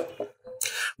episode-esque. Yeah.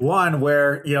 One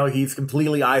where, he's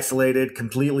completely isolated,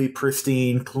 completely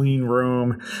pristine, clean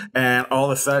room, and all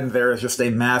of a sudden there is just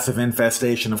a massive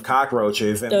infestation of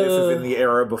cockroaches. And this is in the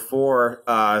era before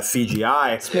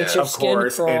CGI, of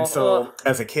course. And so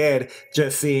as a kid,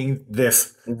 just seeing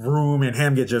this room and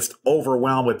him get just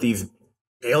overwhelmed with these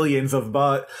aliens of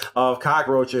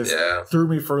cockroaches threw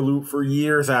me for a loop for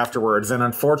years afterwards. And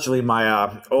unfortunately,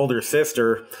 my older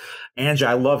sister, Angie,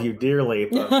 I love you dearly,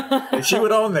 but she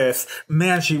would own this.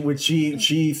 Man,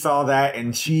 she saw that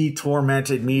and she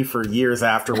tormented me for years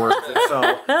afterwards. And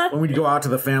so when we'd go out to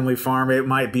the family farm, it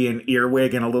might be an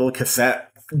earwig and a little cassette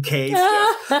case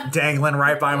just dangling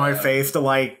right by my face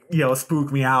to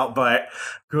spook me out. But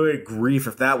good grief,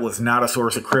 if that was not a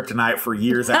source of kryptonite for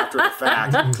years after the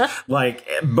fact,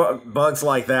 bugs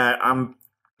like that,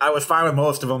 I was fine with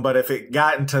most of them, but if it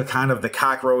got into kind of the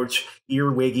cockroach,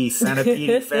 earwiggy,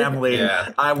 centipede family,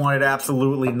 I wanted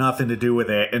absolutely nothing to do with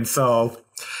it. And so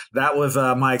that was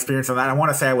my experience on that. I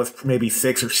want to say I was maybe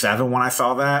 6 or 7 when I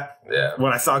saw that. Yeah.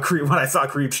 When I saw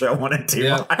Creepshow 1 and 2.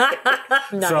 Yeah.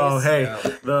 Nice. So hey,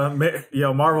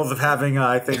 the marvels of having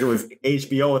I think it was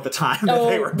HBO at the time that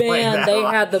they were playing that. They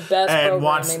had the best and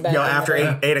programming once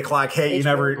after 8 o'clock hit, you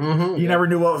never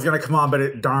knew what was going to come on, but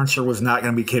it darn sure was not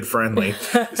going to be kid friendly.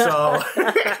 So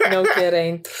no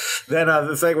kidding. Then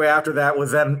the segue after that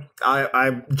was then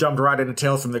I jumped right into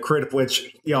Tales from the Crypt,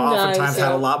 which oftentimes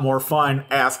had a lot more fun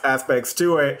aspects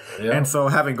to it. Yeah. And so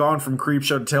having gone from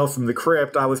Creepshow to Tales from the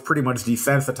Crypt, I was pretty much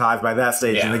desensitized by that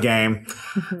stage in the game,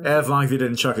 as long as you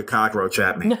didn't chuck a cockroach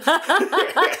at me.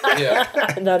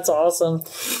 That's awesome.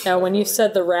 Now, when you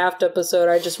said the raft episode,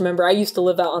 I just remember I used to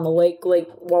live out on the Lake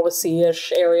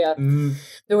Wawasee-ish area.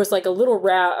 There was like a little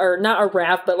raft, or not a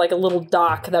raft, but like a little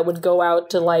dock that would go out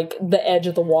to like the edge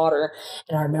of the water.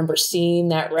 And I remember seeing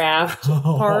that raft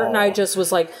part, and I just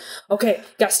was like, okay,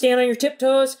 got to stand on your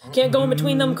tiptoes, can't go in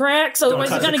between them cracks, otherwise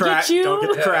they're going to get you. Don't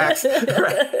get the cracks.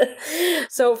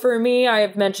 So for me, I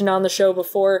have mentioned on the show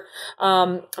before,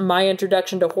 my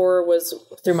introduction to horror was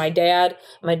through my dad.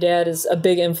 My dad is a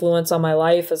big influence on my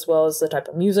life, as well as the type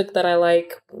of music that I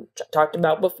like, which I talked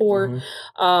about before.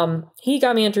 He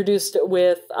got me introduced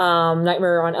with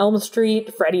Nightmare on Elm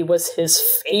Street. Freddy was his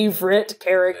favorite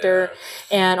character.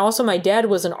 And also my dad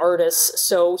was an artist,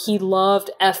 so he loved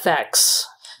FX.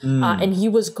 And he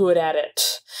was good at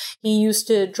it. He used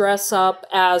to dress up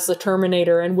as the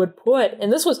Terminator and would put,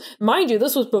 and this was, mind you,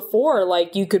 this was before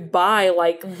like you could buy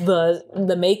like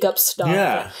the makeup stuff.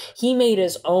 Yeah. He made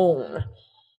his own.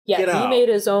 Yeah, he made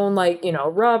his own,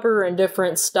 rubber and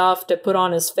different stuff to put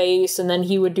on his face, and then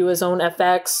he would do his own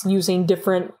FX using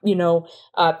different,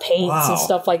 paints and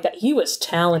stuff like that. He was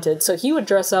talented, so he would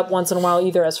dress up once in a while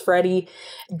either as Freddy,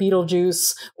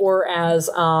 Beetlejuice, or as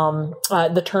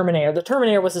the Terminator. The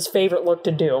Terminator was his favorite look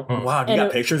to do. Wow, you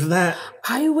got pictures of that?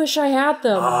 I wish I had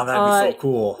them. Oh, that'd be so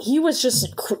cool. He was just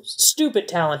stupid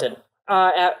talented.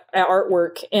 At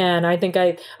artwork, and I think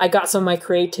I got some of my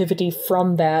creativity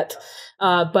from that.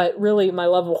 But really, my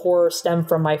love of horror stemmed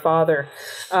from my father.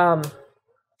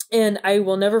 And I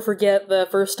will never forget the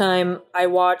first time I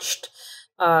watched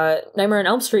Nightmare on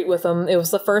Elm Street with him. It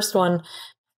was the first one.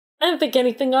 I didn't think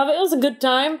anything of it. It was a good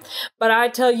time. But I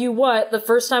tell you what, the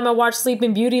first time I watched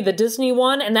Sleeping Beauty, the Disney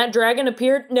one, and that dragon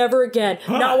appeared, never again.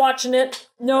 Not watching it.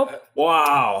 Nope.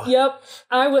 Wow. Yep.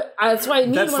 That's what I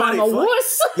mean when I'm a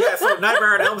wuss. Yeah, so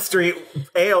Nightmare on Elm Street,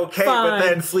 A-okay, but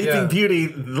then Sleeping Beauty,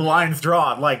 the line's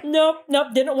drawn. Nope.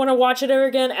 Didn't want to watch it ever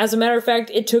again. As a matter of fact,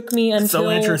 it took me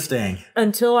so interesting.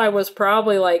 Until I was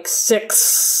probably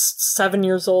 6, 7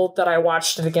 years old that I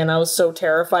watched it again. I was so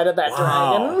terrified of that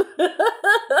dragon.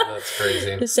 That's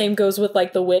crazy. The same goes with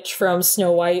the witch from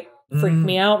Snow White. Freaked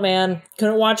me out, man.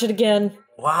 Couldn't watch it again.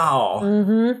 Wow.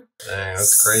 Dang,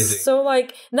 that's crazy. So,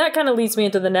 that kind of leads me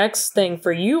into the next thing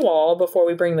for you all before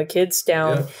we bring the kids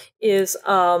down is,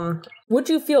 would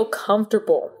you feel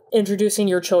comfortable introducing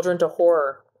your children to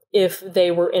horror if they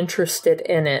were interested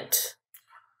in it?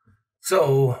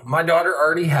 So, my daughter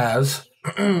already has.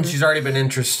 She's already been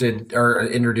interested or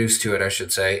introduced to it, I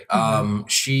should say.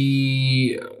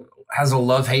 She has a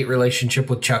love-hate relationship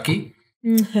with Chucky.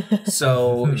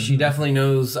 So she definitely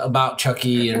knows about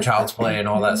Chucky and Child's Play and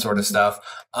all that sort of stuff.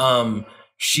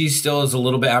 She still is a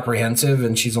little bit apprehensive,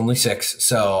 and she's only 6,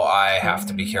 so I have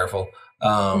to be careful.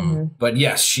 But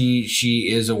yes, she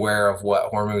is aware of what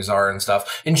horror movies are and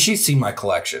stuff, and she's seen my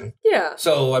collection. Yeah.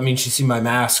 So, she's seen my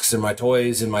masks and my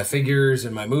toys and my figures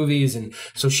and my movies, and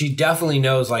so she definitely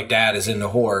knows, Dad is into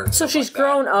horror. So she's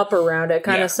grown up around it,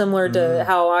 kind of similar to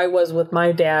how I was with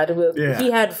my dad.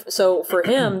 He had, so for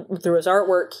him, through his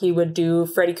artwork, he would do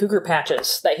Freddy Krueger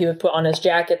patches that he would put on his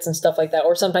jackets and stuff like that,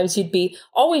 or sometimes he'd be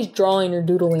always drawing or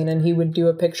doodling, and he would do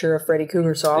a picture of Freddy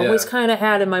Krueger, so I always kind of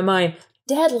had in my mind,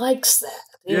 Dad likes that.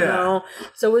 you know?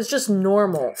 So it was just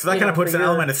normal. So that kind of puts an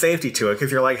element of safety to it,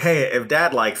 because you're like, hey, if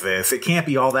dad likes this, it can't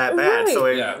be all that bad. Right. So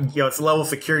it's a level of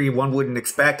security one wouldn't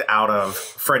expect out of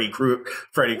Freddy Krueger.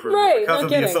 Right, because of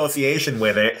the association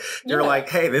with it. You're like,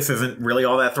 hey, this isn't really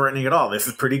all that threatening at all. This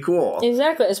is pretty cool.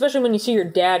 Exactly. Especially when you see your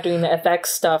dad doing the FX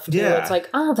stuff too. Yeah. It's like,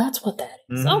 oh, that's what that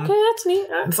is. Mm-hmm. Okay, that's neat.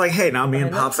 It's like, hey, now me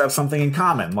and Pops have something in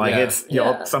common. Like it's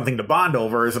know something to bond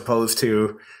over, as opposed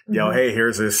to hey,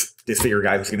 here's this figure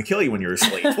guy who's going to kill you when you're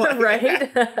asleep.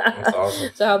 Right. That's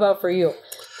awesome. So how about for you?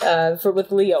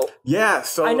 With Leo. Yeah,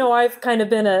 so I know I've kind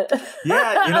of been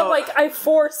like I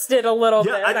forced it a little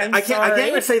bit. I can't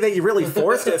even say that you really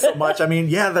forced it so much. I mean,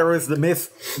 there was the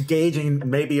misgauging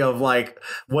maybe of like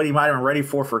what he might have been ready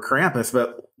for Krampus,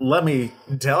 but let me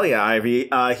tell you, Ivy,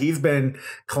 he's been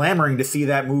clamoring to see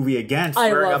that movie again,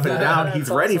 swearing up and down. He's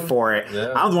ready for it.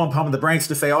 Yeah. I'm the one pumping the brakes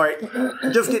to say, all right,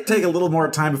 just take a little more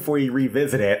time before you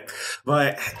revisit it.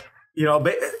 But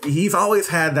he's always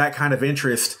had that kind of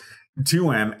interest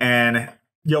to him, and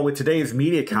with today's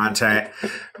media content,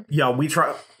 we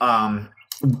try.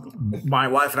 My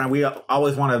wife and I, we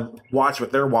always want to watch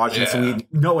what they're watching, so we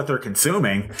know what they're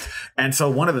consuming. And so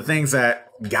one of the things that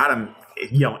got him,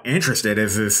 interested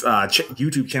is this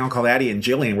YouTube channel called Addie and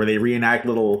Jillian, where they reenact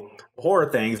little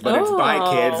horror things, but it's by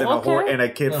kids in a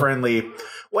kid-friendly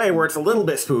way, where it's a little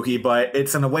bit spooky, but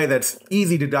it's in a way that's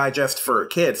easy to digest for a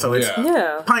kid. So it's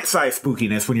pint-sized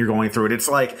spookiness when you're going through it. It's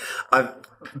like a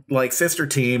sister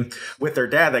team with their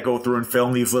dad that go through and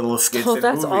film these little skits and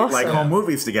movies, awesome. Like home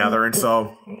movies together. And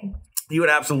so you would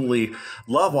absolutely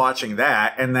love watching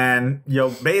that. And then,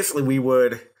 basically we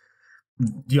would,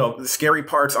 scary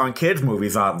parts on kids'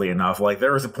 movies, oddly enough. Like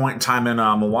there was a point in time in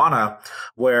Moana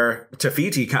where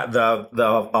Tafiti,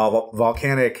 the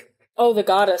volcanic... Oh, the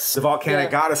goddess. The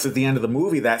volcanic goddess at the end of the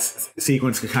movie, that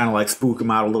sequence could kind of like spook him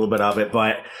out a little bit of it.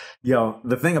 But,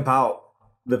 the thing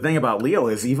about Leo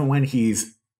is even when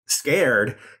he's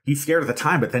scared at the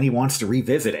time, but then he wants to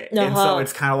revisit it. And so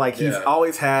it's kind of like he's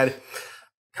always had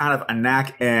kind of a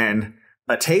knack and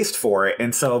a taste for it.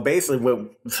 And so basically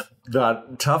what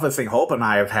the toughest thing Hope and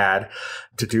I have had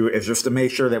to do is just to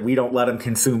make sure that we don't let him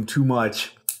consume too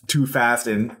much too fast,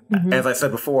 and as I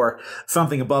said before,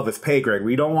 something above his pay grade.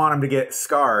 We don't want him to get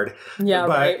scarred. Yeah,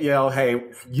 but hey,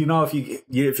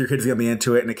 if your kid's gonna be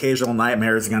into it, an occasional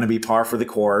nightmare is gonna be par for the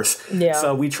course. Yeah.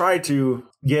 So we try to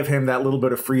give him that little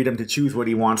bit of freedom to choose what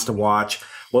he wants to watch,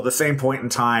 while at the same point in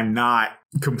time not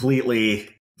completely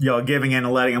giving in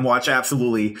and letting him watch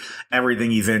absolutely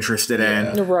everything he's interested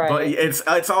in. Right. But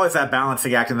it's always that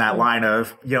balancing act in that line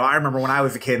of, I remember when I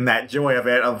was a kid and that joy of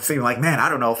it, of seeing like, man, I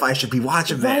don't know if I should be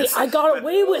watching this. I got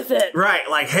away with it. Right.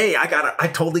 Like, hey, I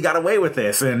totally got away with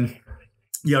this. And,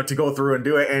 to go through and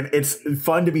do it. And it's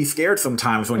fun to be scared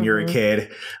sometimes when you're a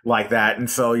kid like that. And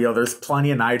so, there's plenty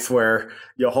of nights where,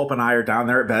 Hope and I are down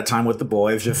there at bedtime with the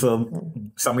boys, just so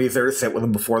somebody's there to sit with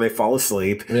them before they fall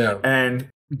asleep. Yeah.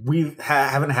 And we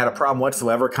haven't had a problem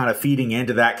whatsoever kind of feeding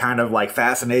into that kind of like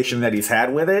fascination that he's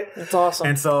had with it. It's awesome.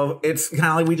 And so it's kind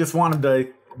of like we just want him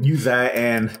to use that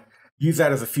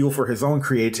as a fuel for his own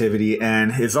creativity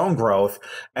and his own growth.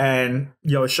 And,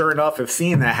 sure enough, if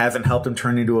seeing that hasn't helped him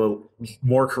turn into a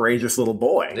more courageous little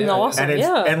boy. Yeah. Awesome.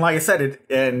 And like I said,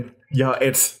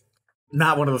 it's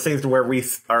not one of those things to where we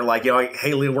are like,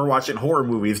 hey, Lynn, we're watching horror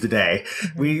movies today.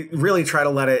 We really try to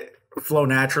let it flow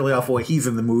naturally off what he's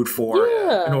in the mood for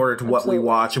in order to what we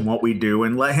watch and what we do,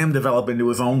 and let him develop into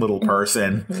his own little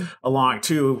person along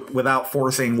too, without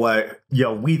forcing what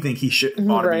we think he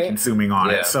ought to be consuming on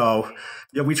it. So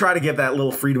we try to get that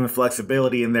little freedom and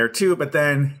flexibility in there too, but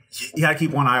then you gotta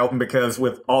keep one eye open, because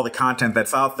with all the content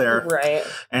that's out there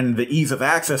and the ease of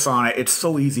access on it, it's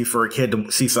so easy for a kid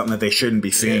to see something that they shouldn't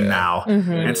be seeing now.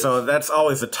 And so that's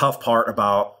always the tough part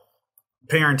about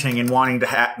parenting and wanting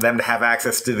to them to have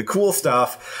access to the cool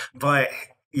stuff. But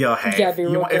hey,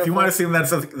 if you want to see them,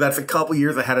 that's a couple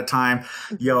years ahead of time.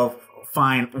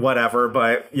 Fine, whatever.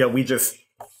 But you just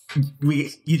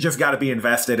got to be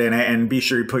invested in it and be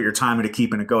sure you put your time into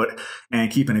keeping a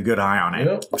good eye on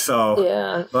it.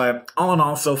 So but all in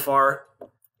all, so far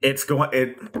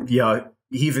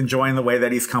he's enjoying the way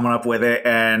that he's coming up with it.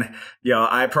 And,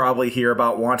 I probably hear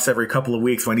about once every couple of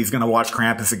weeks when he's going to watch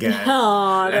Krampus again.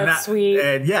 Oh, that's sweet.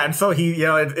 And so he,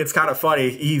 it's kind of funny.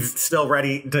 He's still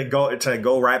ready to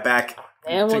go right back.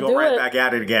 And we'll do it. Back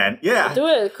at it again. Yeah. We'll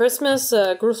do it. Christmas,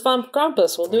 Gruß von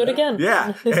Krampus. We'll do it again.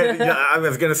 Yeah. And, I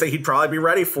was going to say he'd probably be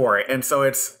ready for it. And so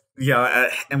it's,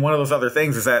 and one of those other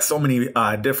things is that so many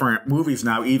different movies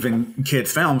now, even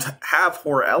kids' films, have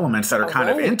horror elements that are kind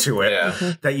of into it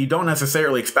that you don't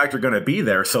necessarily expect are going to be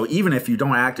there. So even if you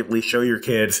don't actively show your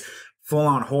kids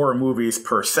full-on horror movies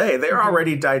per se. They're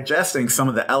already digesting some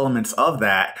of the elements of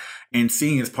that and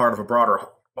seeing it as part of a broader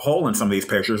whole in some of these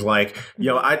pictures. Like,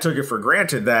 I took it for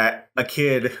granted that a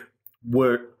kid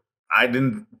I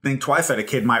didn't think twice that a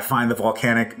kid might find the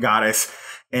volcanic goddess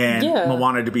and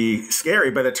Moana to be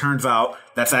scary, but it turns out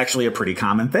that's actually a pretty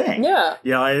common thing. Yeah.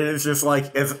 It's just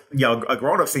like, as a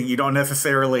grown-up thing, you don't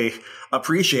necessarily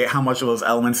appreciate how much of those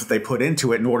elements that they put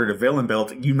into it in order to villain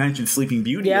build. You mentioned Sleeping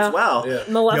Beauty as well. Yeah.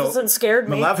 Maleficent scared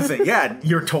me. Maleficent,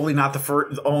 you're totally not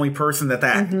the only person that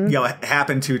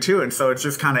happened to, too. And so it's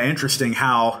just kind of interesting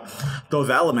how those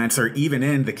elements are even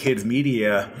in the kids'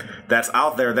 media that's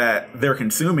out there that they're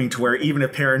consuming, to where even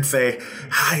if parents say,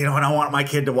 I don't want my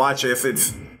kid to watch this,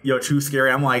 it's too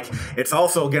scary. I'm like, it's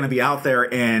also going to be out there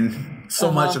in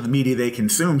so much of the media they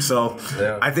consume. So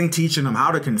I think teaching them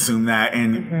how to consume that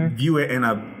and view it in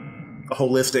a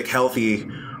holistic, healthy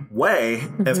way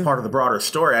as part of the broader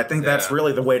story, I think that's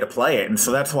really the way to play it. And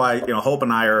so that's why, Hope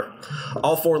and I are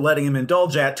all for letting him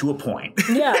indulge that to a point.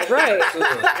 Yeah, right.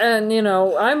 And,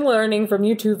 I'm learning from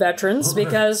you two veterans,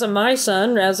 because my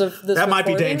son, as of this might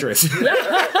be dangerous.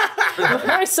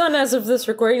 My son, as of this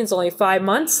recording, is only 5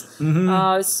 months.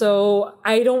 So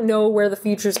I don't know where the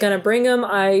future's going to bring him.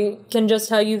 I can just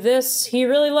tell you this. He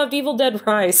really loved Evil Dead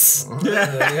Rise.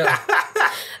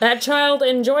 That child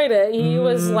enjoyed it. He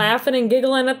was laughing and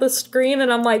giggling at the screen,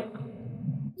 and I'm like,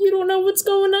 you don't know what's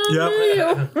going on,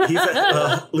 do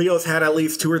you? Leo's had at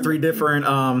least 2 or 3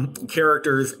 different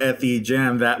characters at the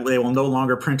gym that they will no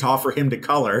longer print off for him to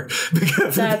color,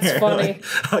 because that's funny.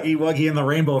 Huggy Wuggy and the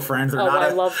Rainbow Friends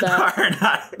I love that. Are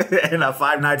not, and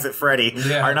Five Nights at Freddy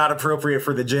are not appropriate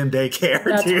for the gym daycare.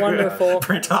 That's wonderful.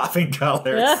 Print off in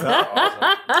color.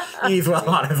 So he's well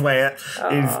on his way.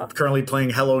 He's currently playing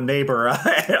Hello Neighbor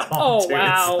at home.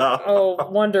 Wow. Oh,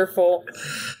 wonderful.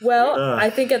 Well,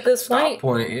 I think at this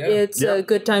point it's a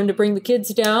good time to bring the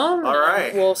kids down. All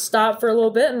right. We'll stop for a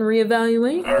little bit and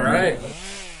reevaluate. All right.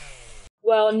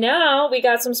 Well, now we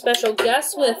got some special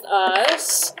guests with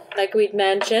us, like we'd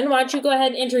mentioned. Why don't you go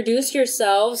ahead and introduce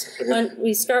yourselves?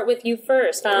 We start with you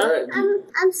first, huh?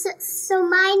 Right. So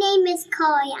my name is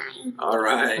Coraline. All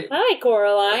right. Hi,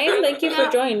 Coraline. Thank you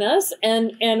for joining us.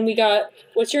 And we got,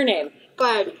 what's your name?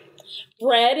 Bread.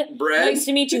 Bread. Nice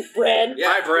to meet you, Bread. Yeah,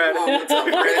 hi, Bread. What's up,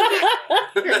 Bread?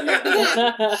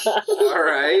 All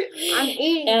right. I'm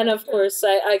eating. And of course,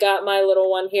 I got my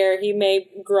little one here. He may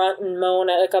grunt and moan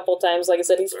a couple times. Like I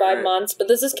said, he's 5 months. But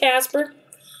this is Casper.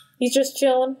 He's just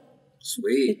chilling.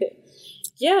 Sweet.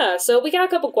 Yeah, so we got a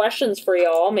couple questions for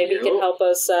y'all. Maybe you can help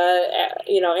us,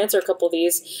 answer a couple of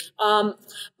these.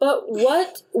 But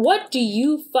what do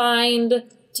you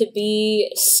find to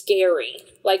be scary?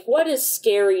 Like, what is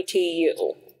scary to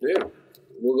you? Yeah.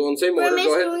 We'll go in the same order. Go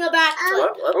ahead. Doing a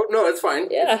backflip. Oh, no, that's fine.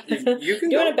 Yeah. You can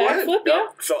doing go. a backflip, yeah?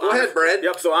 So go ahead, Bread.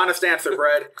 Yep, so honest answer,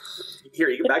 Bread. Here,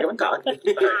 you can back up and talk. I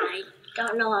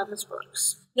don't know how this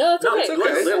works. No, it's No, okay. it's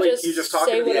okay. Literally, you just talk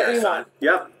say to the whatever you want.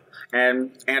 Yep.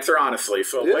 And answer honestly.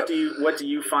 So what do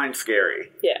you find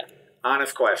scary? Yeah.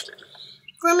 Honest question.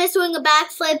 Grimace doing a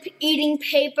backflip, eating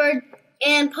paper,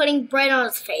 and putting bread on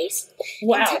his face.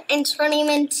 Wow. And turning him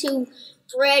into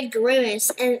Bread Grimace,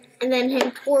 and then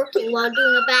him twerking while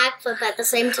doing a backflip at the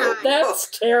same time. That's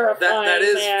terrifying. That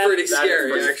is man. pretty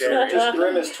scary, actually. Just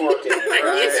Grimace twerking.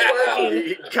 He's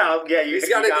He's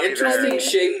got an interesting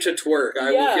shape to twerk.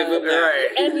 I will give him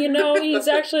that. And he's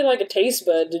actually like a taste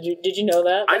bud. Did you know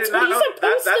that? I did not know.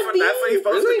 That's what he's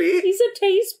supposed to be. He's a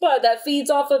taste bud that feeds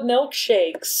off of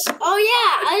milkshakes. Oh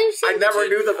yeah, I never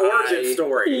knew the origin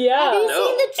story. Yeah. Have you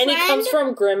seen the And trend? he comes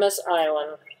from Grimace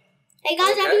Island. Hey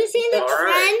guys, have you seen the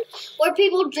trend where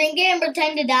people drink it and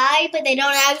pretend to die, but they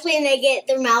don't actually, and they get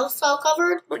their mouths all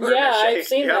covered? Yeah, I've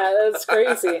seen that. That's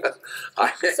crazy.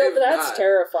 So that's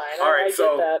terrifying. All right, I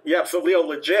get that. So Leo,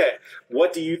 legit,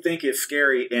 what do you think is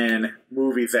scary in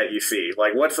movies that you see?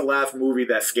 Like, what's the last movie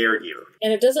that scared you?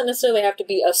 And it doesn't necessarily have to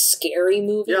be a scary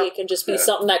movie. It can just be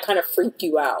something that kind of freaked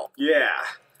you out. Yeah.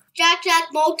 Jack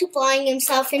multiplying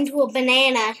himself into a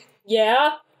banana.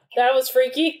 Yeah? That was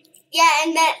freaky? Yeah,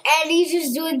 and he's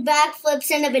just doing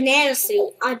backflips in a banana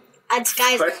suit on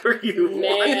Sky's. What were you Man.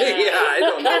 Yeah, I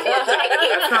don't know.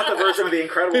 That's not the version of The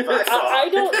Incredibles I saw. I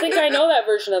don't think I know that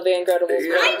version of The Incredibles.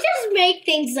 I just make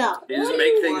things up. You just What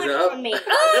make do things want up? from me?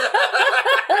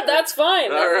 That's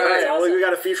fine. All right. That's awesome. Well, we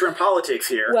got a feature in politics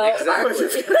here. Well,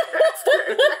 Exactly.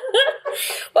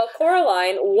 Well,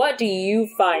 Coraline, what do you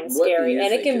find What do scary? you And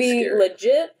it think can is be scary?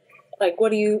 legit. Like,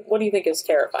 what do you think is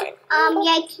terrifying?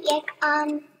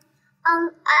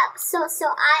 I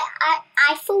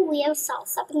for real saw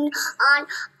something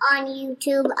on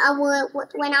YouTube.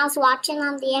 When I was watching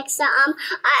on the Extra,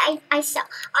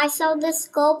 I saw this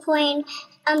girl playing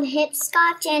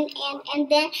hipscotch and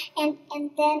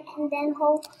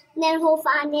then he'll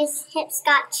find this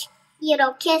hipscotch,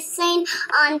 kissing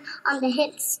on the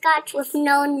hipscotch with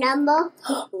no number.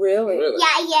 Really?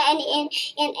 Yeah,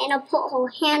 and I put her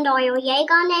hand on your yeg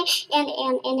on it,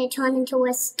 and it turned into a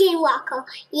skinwalker.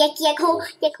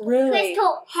 Really? Twist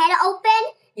her head open.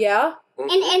 Yeah. And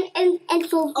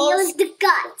reveals the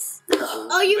guts.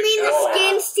 Oh, you mean the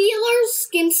skin stealers?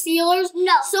 Skin stealers?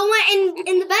 No. So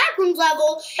in the backrooms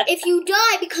level, if you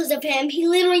die because of him, he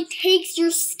literally takes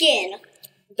your skin.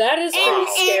 That is pretty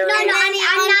scary. No,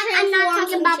 I'm not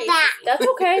talking about that. That's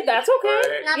okay. That's okay.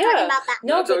 I'm not talking about that.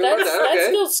 No, but that's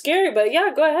still scary. But yeah,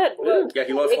 go ahead. Yeah,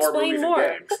 he loves horror Explain movies more.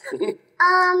 and games.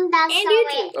 That's And not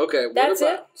you it. Okay, That's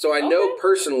it? So I know Okay.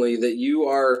 personally that you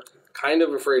are kind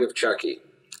of afraid of Chucky.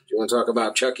 Do you want to talk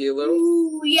about Chucky a little?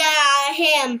 Ooh, yeah,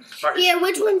 him. Yeah,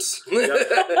 which one's? I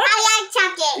like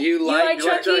Chucky. You like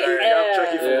Chucky? Yeah,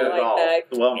 Chucky from I the like doll. that.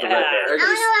 The one with the red hair. I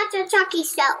want to watch a Chucky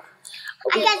show.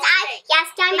 Because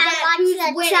last time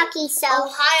I watched a Chucky show.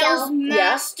 Ohio's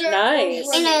Master. Nice.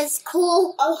 And it's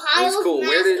cool. Ohio's That's cool.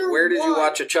 Master. Where did you won.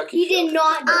 watch a Chucky He show? did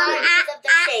not die because of the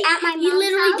shade. at my He mom's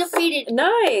literally house. defeated.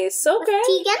 Nice. Okay.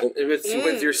 Tegan?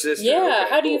 With your sister. Yeah. Okay,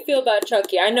 How do you cool. feel about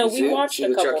Chucky? I know we watched See a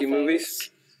the couple Chucky things movies?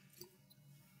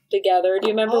 together. Do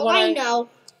you remember Oh, when I know.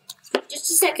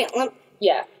 Just a second.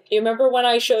 Yeah. Do you remember when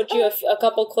I showed you a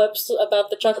couple clips about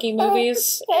the Chucky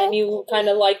movies and you kind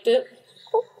of liked it?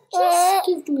 Just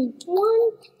give me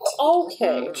one.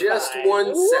 Okay. Just fine. 1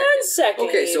 second. 1 second.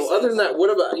 Okay, so other than that, what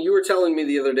about, you were telling me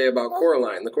the other day about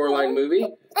Coraline, the Coraline movie.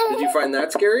 Did you find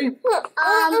that scary?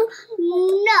 No.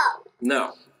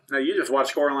 No. No, you just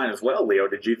watched Coraline as well, Leo.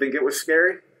 Did you think it was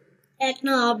scary? Heck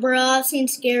no, bro. I've seen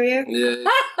scarier. Yeah.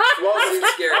 Well, Seems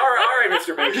scary. all right,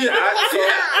 Mr. Big Shot.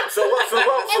 So what It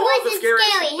was the wasn't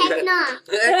scariest? scary. Heck no.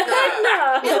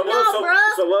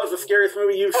 So what was the scariest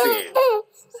movie you've seen?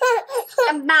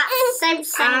 About same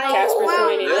Casper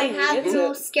Sweeney. I have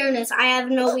no scareness. I have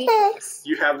no weakness.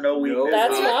 You have no weakness.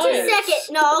 That's in nice. it. Just a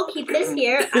second. No, keep this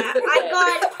here. I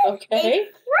got Okay.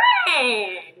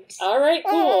 friends. All right,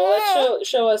 cool. Let's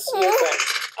show us your friend.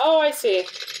 Oh, I see.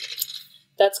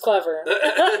 That's clever.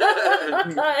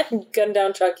 Gun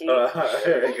down Chucky.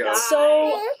 There you go.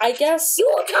 So, I guess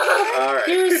All right.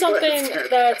 here's something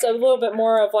that's a little bit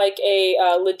more of like a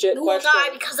legit You will question. die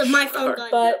because of my phone gun.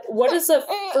 But what is the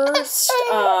first?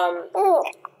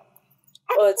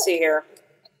 Let's see here.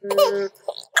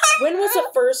 When was the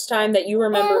first time that you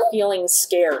remember feeling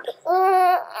scared?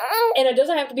 And it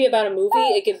doesn't have to be about a movie.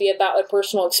 It could be about a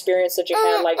personal experience that you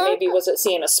had. Like maybe was it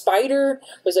seeing a spider?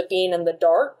 Was it being in the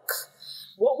dark?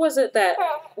 What was it that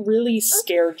really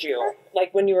scared you?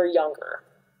 Like when you were younger?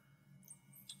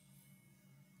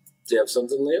 Do you have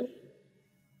something, Leo?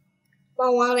 I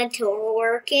wanted to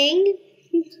working.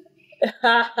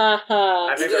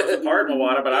 I think there was a part in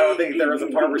Moana, but I don't think there was a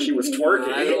part where she was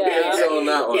twerking. I don't think so on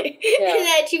that one. And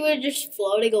then she was just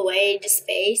floating away into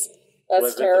space. That's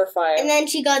Was it the- terrifying. And then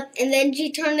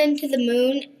she turned into the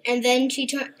moon, and then she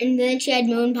had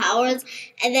moon powers,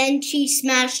 and then she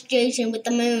smashed Jason with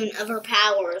the moon of her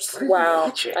powers. Wow,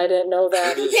 I didn't know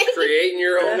that. Just creating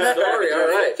your own story, all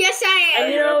right. Yes, I am.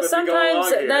 And you You know, have to go sometimes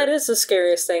along here. that is the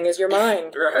scariest thing is your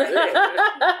mind. Right.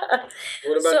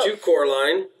 What about So- you,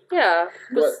 Coraline? Yeah.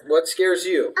 What scares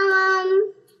you?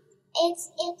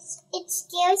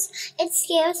 It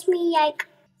scares me like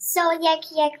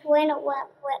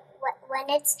when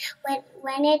it's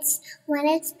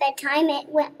bedtime,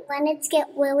 when it's get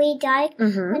really dark,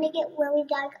 Mm-hmm. when it get really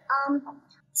dark,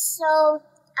 so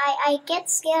I get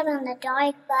scared in the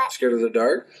dark, but Scared of the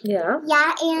dark? Yeah.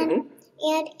 yeah, Mhm.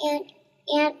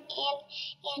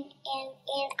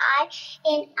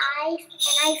 and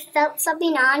I felt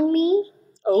something on me.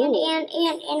 Oh.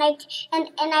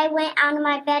 And I went out of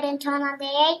my bed and turned on the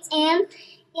lights and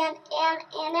it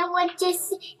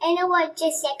was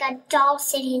just like a doll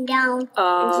sitting down. It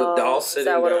was a doll sitting Is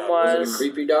that what down. it was? it a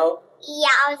creepy doll? Yeah,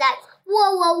 I was like,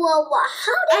 whoa!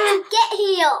 How did you get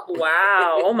here?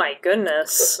 Wow. Oh my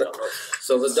goodness.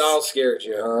 So the doll scared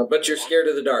you, huh? But you're scared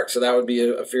of the dark, so that would be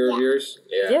a fear of yours?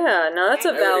 Yeah, no, that's a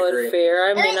I would agree. valid fear.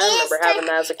 I mean, I It was remember having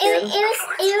that as a It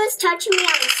kid. was touching me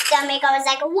on the stomach. I was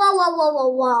like,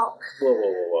 whoa!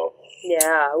 Whoa.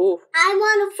 Yeah. Ooh. I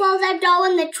want to throw that doll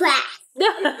in the trash. In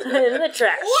the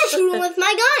trash. Or shoot him with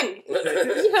my gun.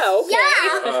 Yeah. Okay.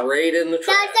 Yeah. Right in the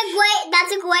trash.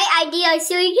 That's a great idea.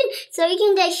 So you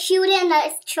can just shoot it in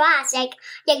the trash, like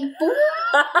boom,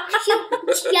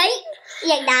 shoot, right?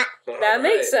 like that. That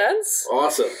makes sense.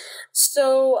 Awesome.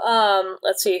 So,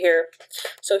 let's see here.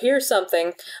 So here's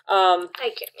something.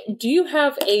 Do you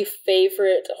have a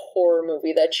favorite horror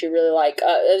movie that you really like?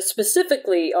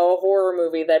 Specifically, a horror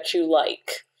movie that you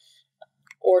like?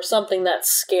 Or something that's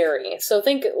scary. So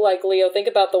think, like, Leo, think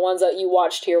about the ones that you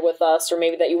watched here with us, or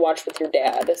maybe that you watched with your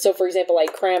dad. So, for example,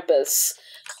 like Krampus.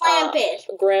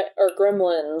 Or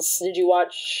Gremlins. Did you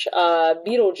watch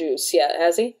Beetlejuice yet?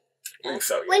 Has he? I think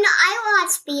so. When I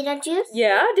watched Beetlejuice.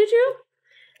 Yeah, did you?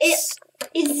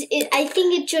 I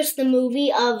think it's just the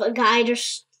movie of a guy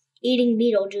just eating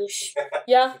Beetlejuice.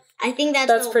 Yeah. I think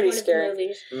that's pretty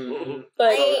scary.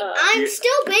 But I'm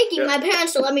still begging my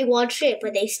parents to let me watch it,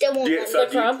 but they still won't let me. The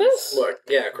Krampus? Look,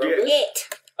 yeah, Krampus. It.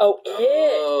 Oh,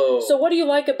 It. So what do you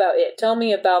like about it? Tell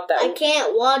me about that. I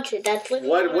can't watch it. That's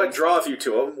what draws you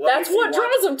to it? That's what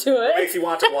draws them to it. What makes you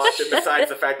want to watch it besides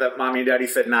the fact that Mommy and Daddy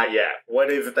said not yet?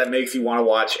 What is it that makes you want to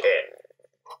watch it?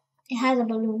 It has a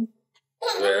balloon.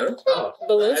 Yeah. Oh.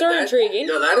 Balloons are intriguing.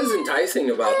 No, that is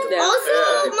enticing about them.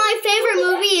 Also, my favorite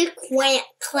movie is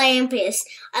Krampus.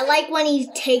 I like when he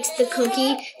takes the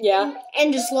cookie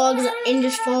and just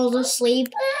falls asleep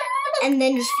and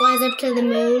then just flies up to the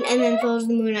moon and then throws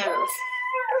the moon at Earth.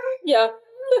 Yeah.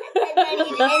 and then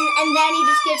he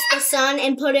just gets the sun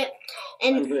and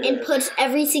and puts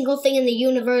every single thing in the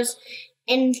universe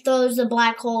and throws the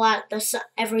black hole at the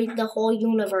whole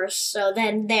universe. So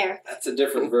then there. That's a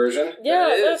different version.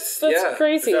 Yeah, that's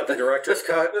crazy. Is that the director's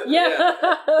cut? Yeah.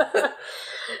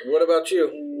 What about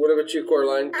you,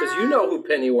 Coraline? Because you know who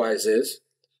Pennywise is.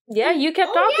 Yeah, you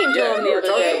kept talking to him the other day.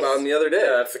 Talking about him the other day.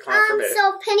 Yeah, that's the clown from it.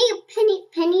 So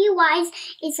Pennywise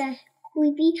is a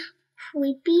creepy,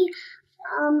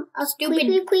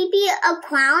 a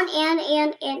clown, and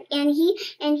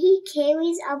he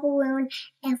carries a balloon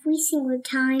every single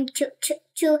time to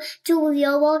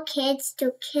lure kids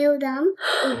to kill them.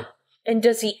 And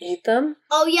does he eat them?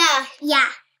 Oh yeah,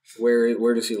 yeah.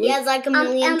 Where does he live? He has like a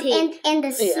million teeth. In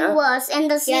the sewers,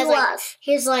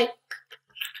 He's like.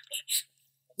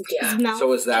 Yeah.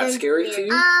 So is that scary to you?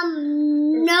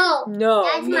 No.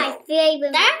 That's my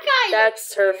favorite.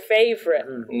 That's her favorite.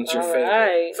 It's your favorite.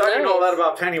 Right. So I didn't know all that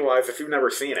about Pennywise if you've never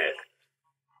seen it.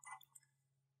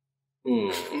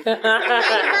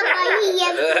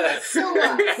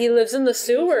 He lives in the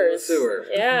sewers. Sewer.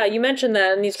 Yeah, you mentioned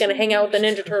that, and he's going to hang out with the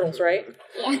Ninja Turtles, right?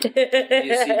 Yeah.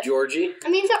 You see Georgie? I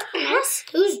mean,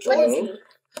 who's Georgie?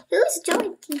 Who's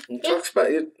Georgie? He talks about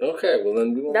it. Okay, well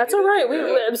then we won't. That's all right. We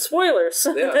spoilers.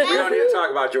 We don't need to talk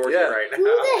about Georgie right now. Who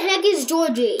the heck is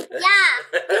Georgie? Yeah.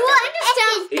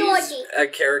 He's Georgie. a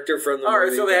character from the movie. All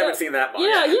right, so they haven't seen that much.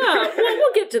 Yeah. Well,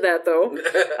 we'll get to that though. But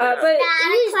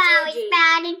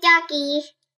Spatty Ducky.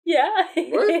 yeah.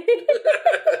 What?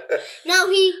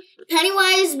 No,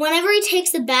 Pennywise, whenever he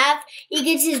takes the bath, he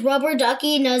gets his rubber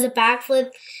ducky and does a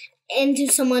backflip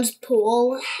into someone's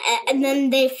pool, and then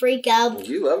they freak out.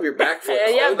 You love your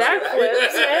backflips. Yeah,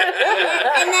 backflips.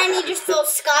 And then he just throws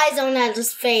Sky Zone at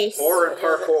his face. Horror and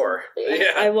parkour.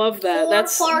 Yeah. I love that.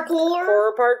 That's parkour.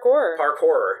 Horror parkour.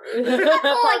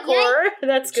 Parkour.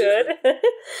 That's good.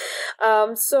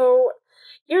 So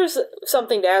here's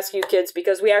something to ask you kids,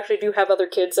 because we actually do have other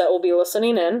kids that will be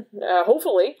listening in,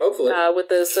 hopefully, with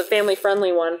this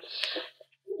family-friendly one.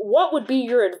 What would be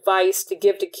your advice to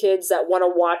give to kids that want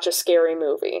to watch a scary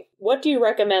movie? What do you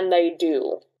recommend they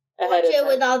do ahead Watch of it time?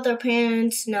 without their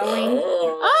parents knowing.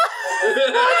 I've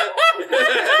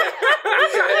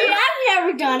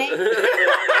never done it. I've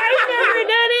never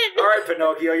done it. All right,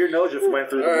 Pinocchio, your nose just went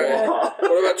through the wall.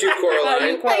 What about you,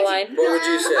 Coraline? Coraline? What would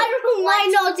you say? My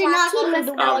nose did not go through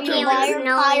the wall. You liar.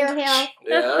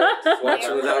 Yeah,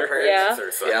 watching without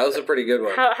parents. Yeah, that was a pretty good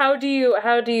one. How do you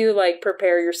like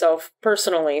prepare yourself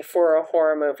personally for a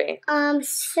horror movie?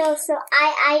 So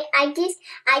I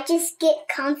just get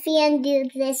comfy and do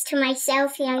this to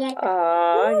myself.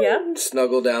 Yeah.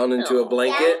 Snuggle down into a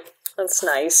blanket. That's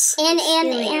nice. And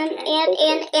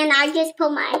I just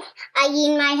put my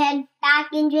in my head back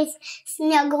and just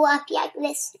snuggle up like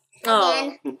this.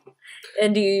 Oh.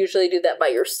 And do you usually do that by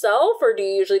yourself, or do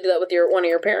you usually do that with one of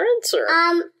your parents, or?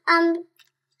 One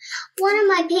of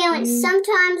my parents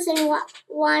sometimes, and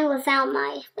one without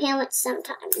my parents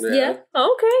sometimes. Yeah.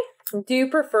 Okay. Do you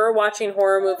prefer watching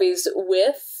horror movies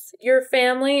with your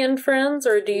family and friends,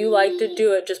 or do you like to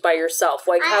do it just by yourself?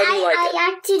 Like, how do you like it? I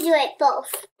like to do it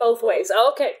both. Both ways.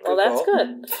 Okay. Well, that's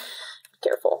good.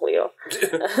 Careful, Leo.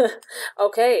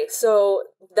 Okay, so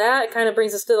that kind of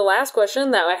brings us to the last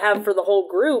question that I have for the whole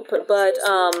group, but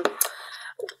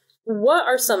what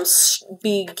are some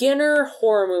beginner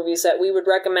horror movies that we would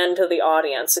recommend to the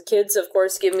audience? The kids, of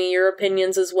course, give me your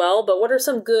opinions as well, but what are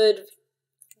some good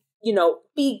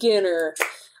beginner,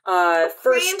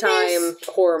 first time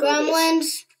horror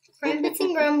movies. Krampus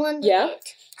and Gremlins. Yeah.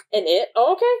 And It.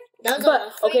 Oh, okay. Those But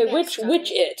are okay, which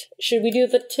It? Should we do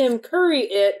the Tim Curry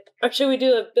It, or should we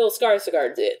do the Bill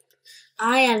Skarsgård's It?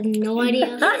 I have no idea.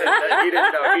 He doesn't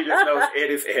know. He just knows It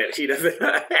is It. He doesn't.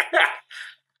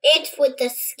 It with the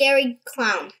scary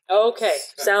clown. Okay,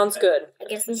 sounds good. I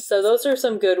guess So those are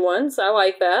some good ones. I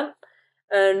like that.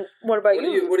 And what about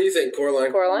you? What do you think,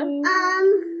 Coraline? Coraline?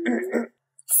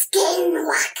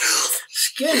 Skinwalkers.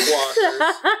 Skinwalkers.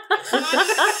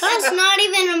 That's not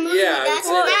even a movie. Yeah, That's it's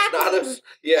a not backrooms.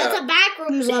 yeah. That's a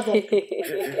backrooms level.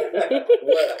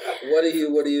 What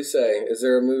do you say? Is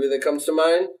there a movie that comes to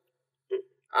mind?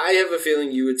 I have a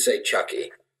feeling you would say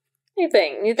Chucky. You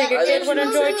think a kid would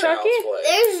enjoy Chucky?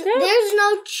 There's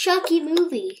no Chucky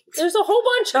movie. There's a whole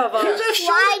bunch of them.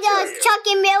 Why does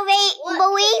Chucky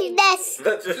believe this?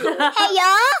 That's just Hey,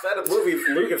 y'all. that a movie,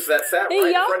 Lucas, that sat Hey, right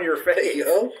in y'all. front of your face.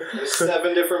 There's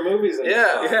 7 different movies in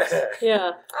Yeah.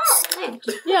 Yeah. Oh, thanks.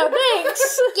 Yeah,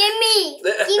 thanks. Gimme.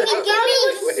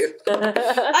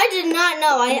 I did not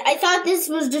know. I thought this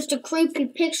was just a creepy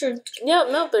picture. Yeah,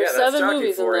 no, there's Yeah, that's 7 Chucky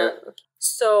movies in for you. that.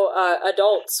 So,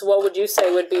 adults, what would you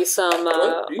say would be some You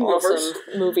can go awesome first.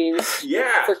 movies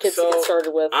Yeah. for kids to so get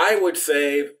started with? I would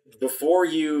say before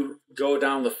you go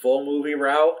down the full movie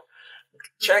route,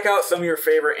 check out some of your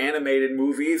favorite animated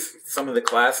movies, some of the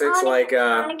classics like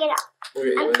I want to get up.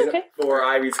 Okay. for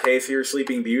Ivy's case here,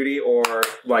 Sleeping Beauty, or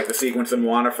like the sequence in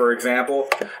Moana, for example.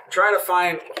 Try to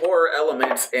find horror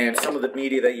elements in some of the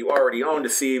media that you already own to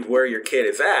see where your kid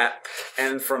is at,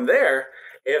 and from there,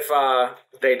 if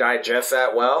they digest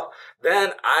that well,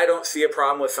 then I don't see a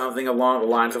problem with something along the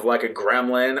lines of like a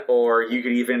Gremlin, or you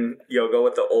could even go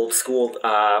with the old school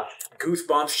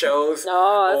Goosebumps shows.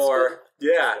 Oh, that's or good.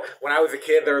 yeah, when I was a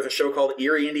kid, there was a show called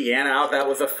Erie, Indiana. Out that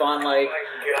was a fun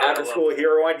after school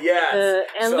hero one. Yes,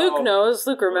 And So- Luke knows.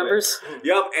 Luke remembers.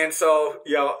 Yep, and so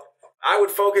I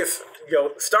would focus.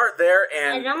 Start there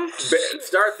and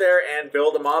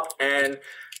build them up. And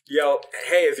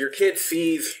hey, as your kid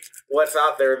sees what's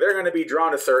out there, they're going to be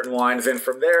drawn to certain lines, and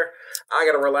from there, I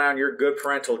got to rely on your good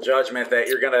parental judgment that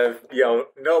you're going to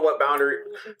know what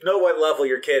level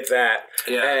your kid's at,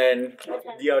 and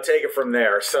take it from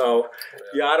there. So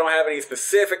I don't have any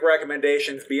specific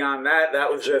recommendations beyond that. That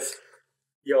was just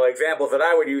examples that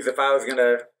I would use if I was going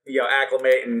to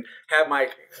acclimate and have my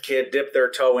kid dip their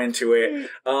toe into it.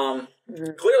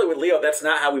 Clearly with Leo, that's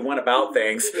not how we went about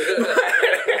things.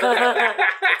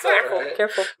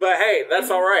 Careful. But hey, that's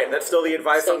all right. That's still the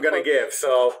advice I'm going to give.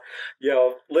 So,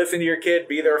 listen to your kid,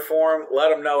 be there for him, let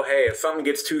them know, hey, if something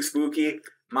gets too spooky,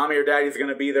 mommy or daddy's going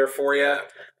to be there for you.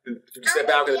 Sit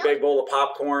back with a big bowl of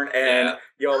popcorn, and a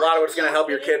lot of what's going to help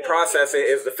your kid process it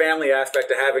is the family aspect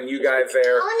of having you guys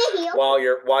there while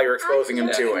you're exposing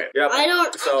him to it. Yep.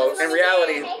 So in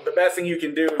reality, the best thing you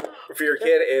can do for your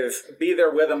kid is be there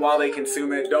with them while they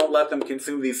consume it. Don't let them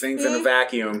consume these things in a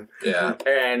vacuum. Yeah.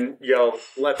 And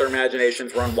let their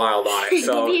imaginations run wild on it.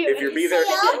 So if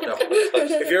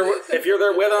you're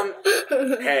there with them,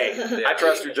 hey, I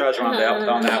trust your judgment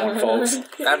on that one, folks.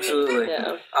 Absolutely.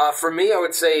 Yeah. For me, I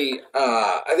would say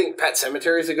I think Pet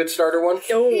Sematary is a good starter one.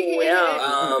 Oh,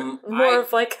 yeah. More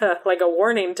of like a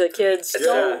warning to kids.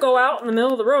 Don't go out in the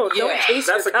middle of the road. Don't chase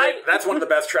your kite. That's one of the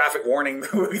best traffic warning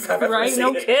movies I've ever seen.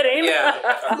 No kidding. Yeah.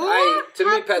 To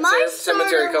me, Pet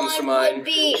Sematary comes to mind. Would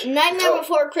be Nightmare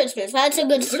Before Christmas. That's a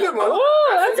good start.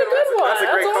 Oh, that's a good one.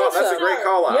 That's a great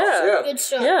call out. Yeah. Good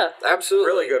start. Yeah. Absolutely.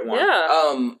 Really good one. Yeah.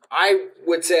 I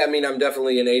would say, I'm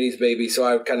definitely an 80s baby, so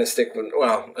I would kind of stick with,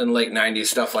 in late 90s,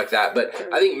 stuff like that. But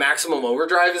I think Maximum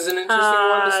Overdrive is an interesting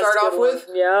one to start off with.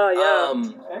 Yeah.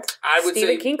 I would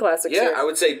Stephen say King classics. Yeah, here. I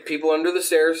would say People Under the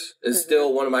Stairs is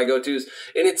still one of my go-tos.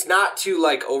 And it's not too,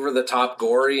 over the top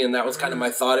gory, and that was kind of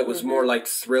my thought. It was more like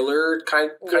thriller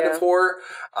kind of horror.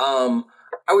 I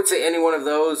would say any one of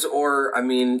those, or,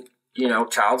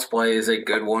 Child's Play is a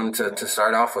good one to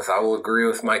start off with. I will agree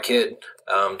with my kid.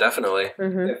 Definitely.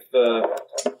 If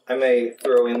I may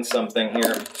throw in something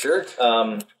here. Sure.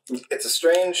 It's a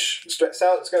strange. It's going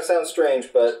to sound strange,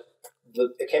 but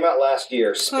it came out last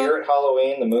year. Spirit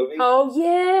Halloween, the movie. Oh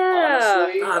yeah.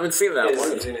 Honestly, I haven't seen that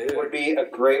one. It would be a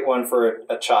great one for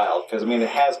a child because it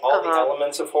has all the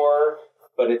elements of horror,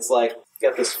 but it's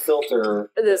got this filter.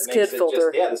 This kid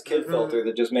filter. This kid filter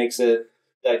that just makes it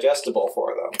digestible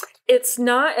for them. it's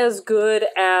not as good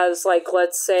as, like,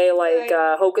 let's say, like,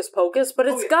 Hocus Pocus, but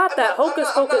it's got that Hocus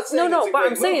Pocus. No, but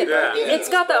I'm saying it's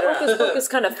got that Hocus Pocus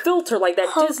kind of filter, like that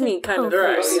Disney kind of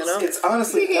feel, you know? It's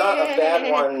honestly not a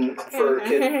bad one for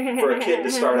a kid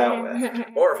to start out with.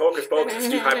 Or if Hocus Pocus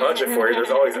is too high budget for you, there's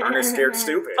always Ernest Scared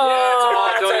Stupid. No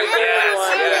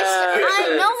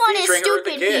one is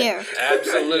stupid here.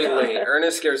 Absolutely.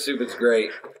 Ernest Scared Stupid's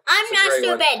great. I'm not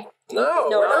stupid.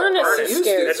 No, Ernest is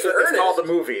scared. It's called The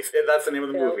Movie. That's the name of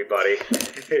the movie, buddy.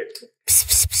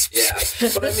 Yeah,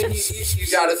 but I mean, you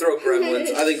got to throw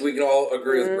Gremlins. I think we can all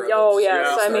agree with Gremlins. Oh,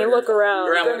 yes. I mean, look around.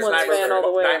 Gremlins fan all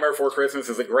the way. Nightmare Before Christmas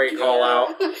is a great call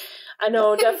out. I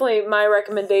know, definitely my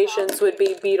recommendations would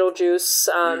be Beetlejuice.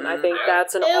 I think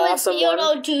that's an awesome one.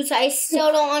 Beetlejuice, I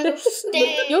still don't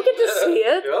understand. You'll get to see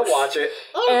it. I'll watch it.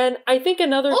 And I think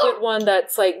another good one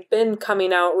that's like been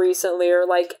coming out recently, or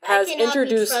like has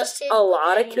introduced a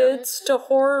lot of kids to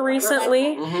horror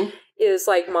recently, is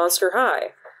like Monster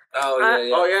High.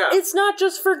 Oh yeah. It's not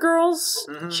just for girls.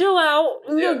 Chill out.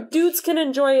 You know, dudes can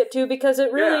enjoy it too, because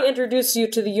it really introduces you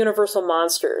to the universal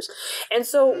monsters. And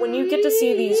so when you get to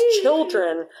see these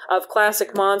children of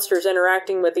classic monsters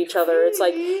interacting with each other, it's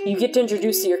like you get to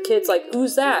introduce to your kids, like,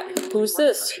 who's that? Who's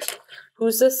this?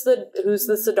 Who's this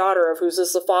the daughter of? Who's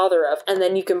this the father of? And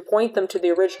then you can point them to the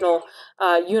original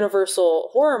universal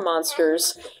horror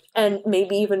monsters, and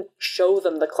maybe even show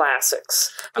them the classics.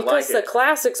 Because the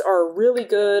classics are really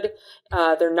good.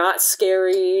 They're not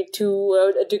scary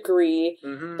to a degree,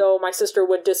 though my sister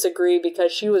would disagree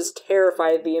because she was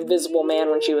terrified of the Invisible Man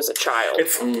when she was a child.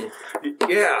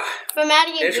 Yeah. From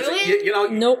Maddie and Julian? You know,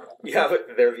 nope. Yeah,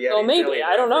 but there's the oh, maybe.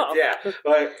 I don't know. Yeah,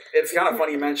 but it's kind of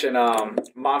funny you mention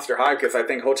Monster High, because I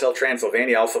think Hotel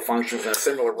Transylvania also functions in a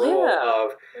similar role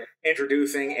of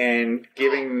introducing and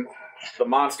giving the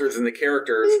monsters and the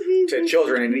characters to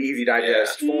children in an easy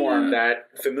digest form that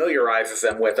familiarizes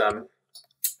them with them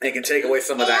and can take away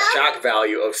some of that shock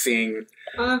value of seeing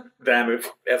them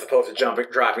as opposed to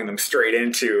dropping them straight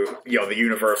into, you know, the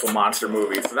Universal monster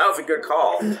movies. So that was a good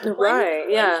call. Right,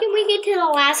 yeah. When can we get to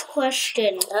the last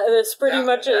question? This pretty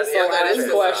much is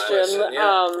the last question.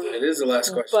 It is the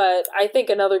last question. But I think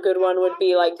another good one would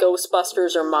be like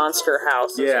Ghostbusters or Monster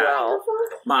House as well.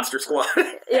 Monster Squad.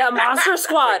 Yeah, Monster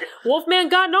Squad. Wolfman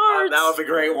got nards. That was a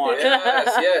great one.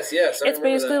 Yes. It's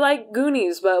basically like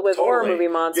Goonies, but with horror movie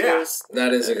monsters. Yeah.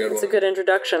 That is a good one. It's a good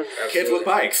introduction. Kids with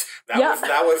bikes.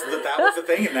 That was the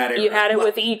thing in that era. You had it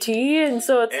with E.T., and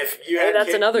so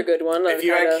that's another good one. If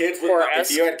you had kids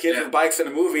with bikes in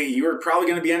a movie, you were probably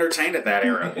going to be entertained at that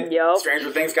era. Yep.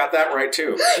 Stranger Things got that right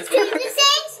too. Stranger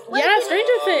Things? Yeah,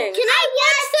 Stranger Things. Can I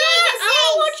watch that? I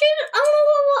want to watch it.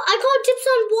 I got tips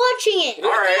on watching it.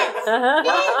 All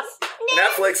right.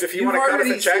 Netflix, if you want to cut us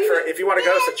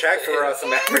a check for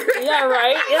some Yeah,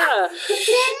 right. Yeah.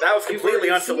 That was completely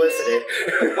unsolicited.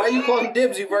 Why you calling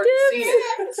dibs? You've already seen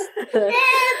it.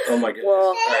 Oh my goodness. Well,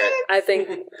 all right. I think.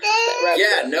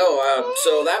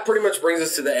 So that pretty much brings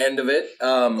us to the end of it.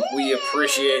 We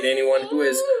appreciate anyone who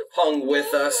has hung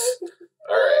with us.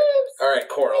 All right,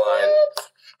 Coraline.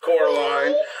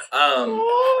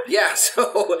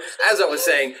 So as I was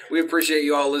saying, we appreciate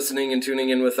you all listening and tuning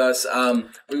in with us.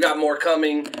 We've got more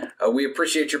coming. We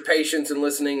appreciate your patience and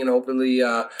listening, and hopefully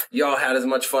y'all had as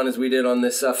much fun as we did on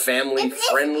this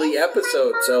family-friendly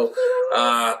episode. So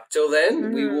till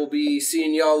then, we will be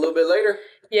seeing y'all a little bit later.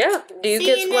 Yeah. Do you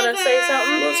kids want to say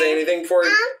something? Want to say anything before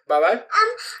bye-bye?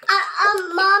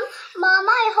 Mom,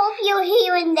 I hope you're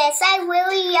hearing this. I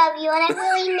really love you, and I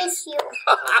really miss you.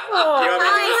 Oh,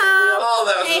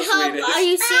 that was so sweet. Are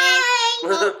you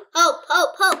saying?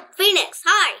 Hope. Phoenix.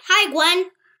 Hi,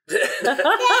 Gwen. Awesome.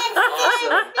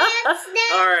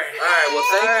 All right. Well,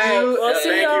 thank you. We'll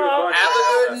see y'all. Have a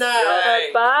good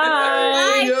night.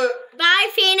 Bye. Bye,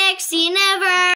 Phoenix. See you next.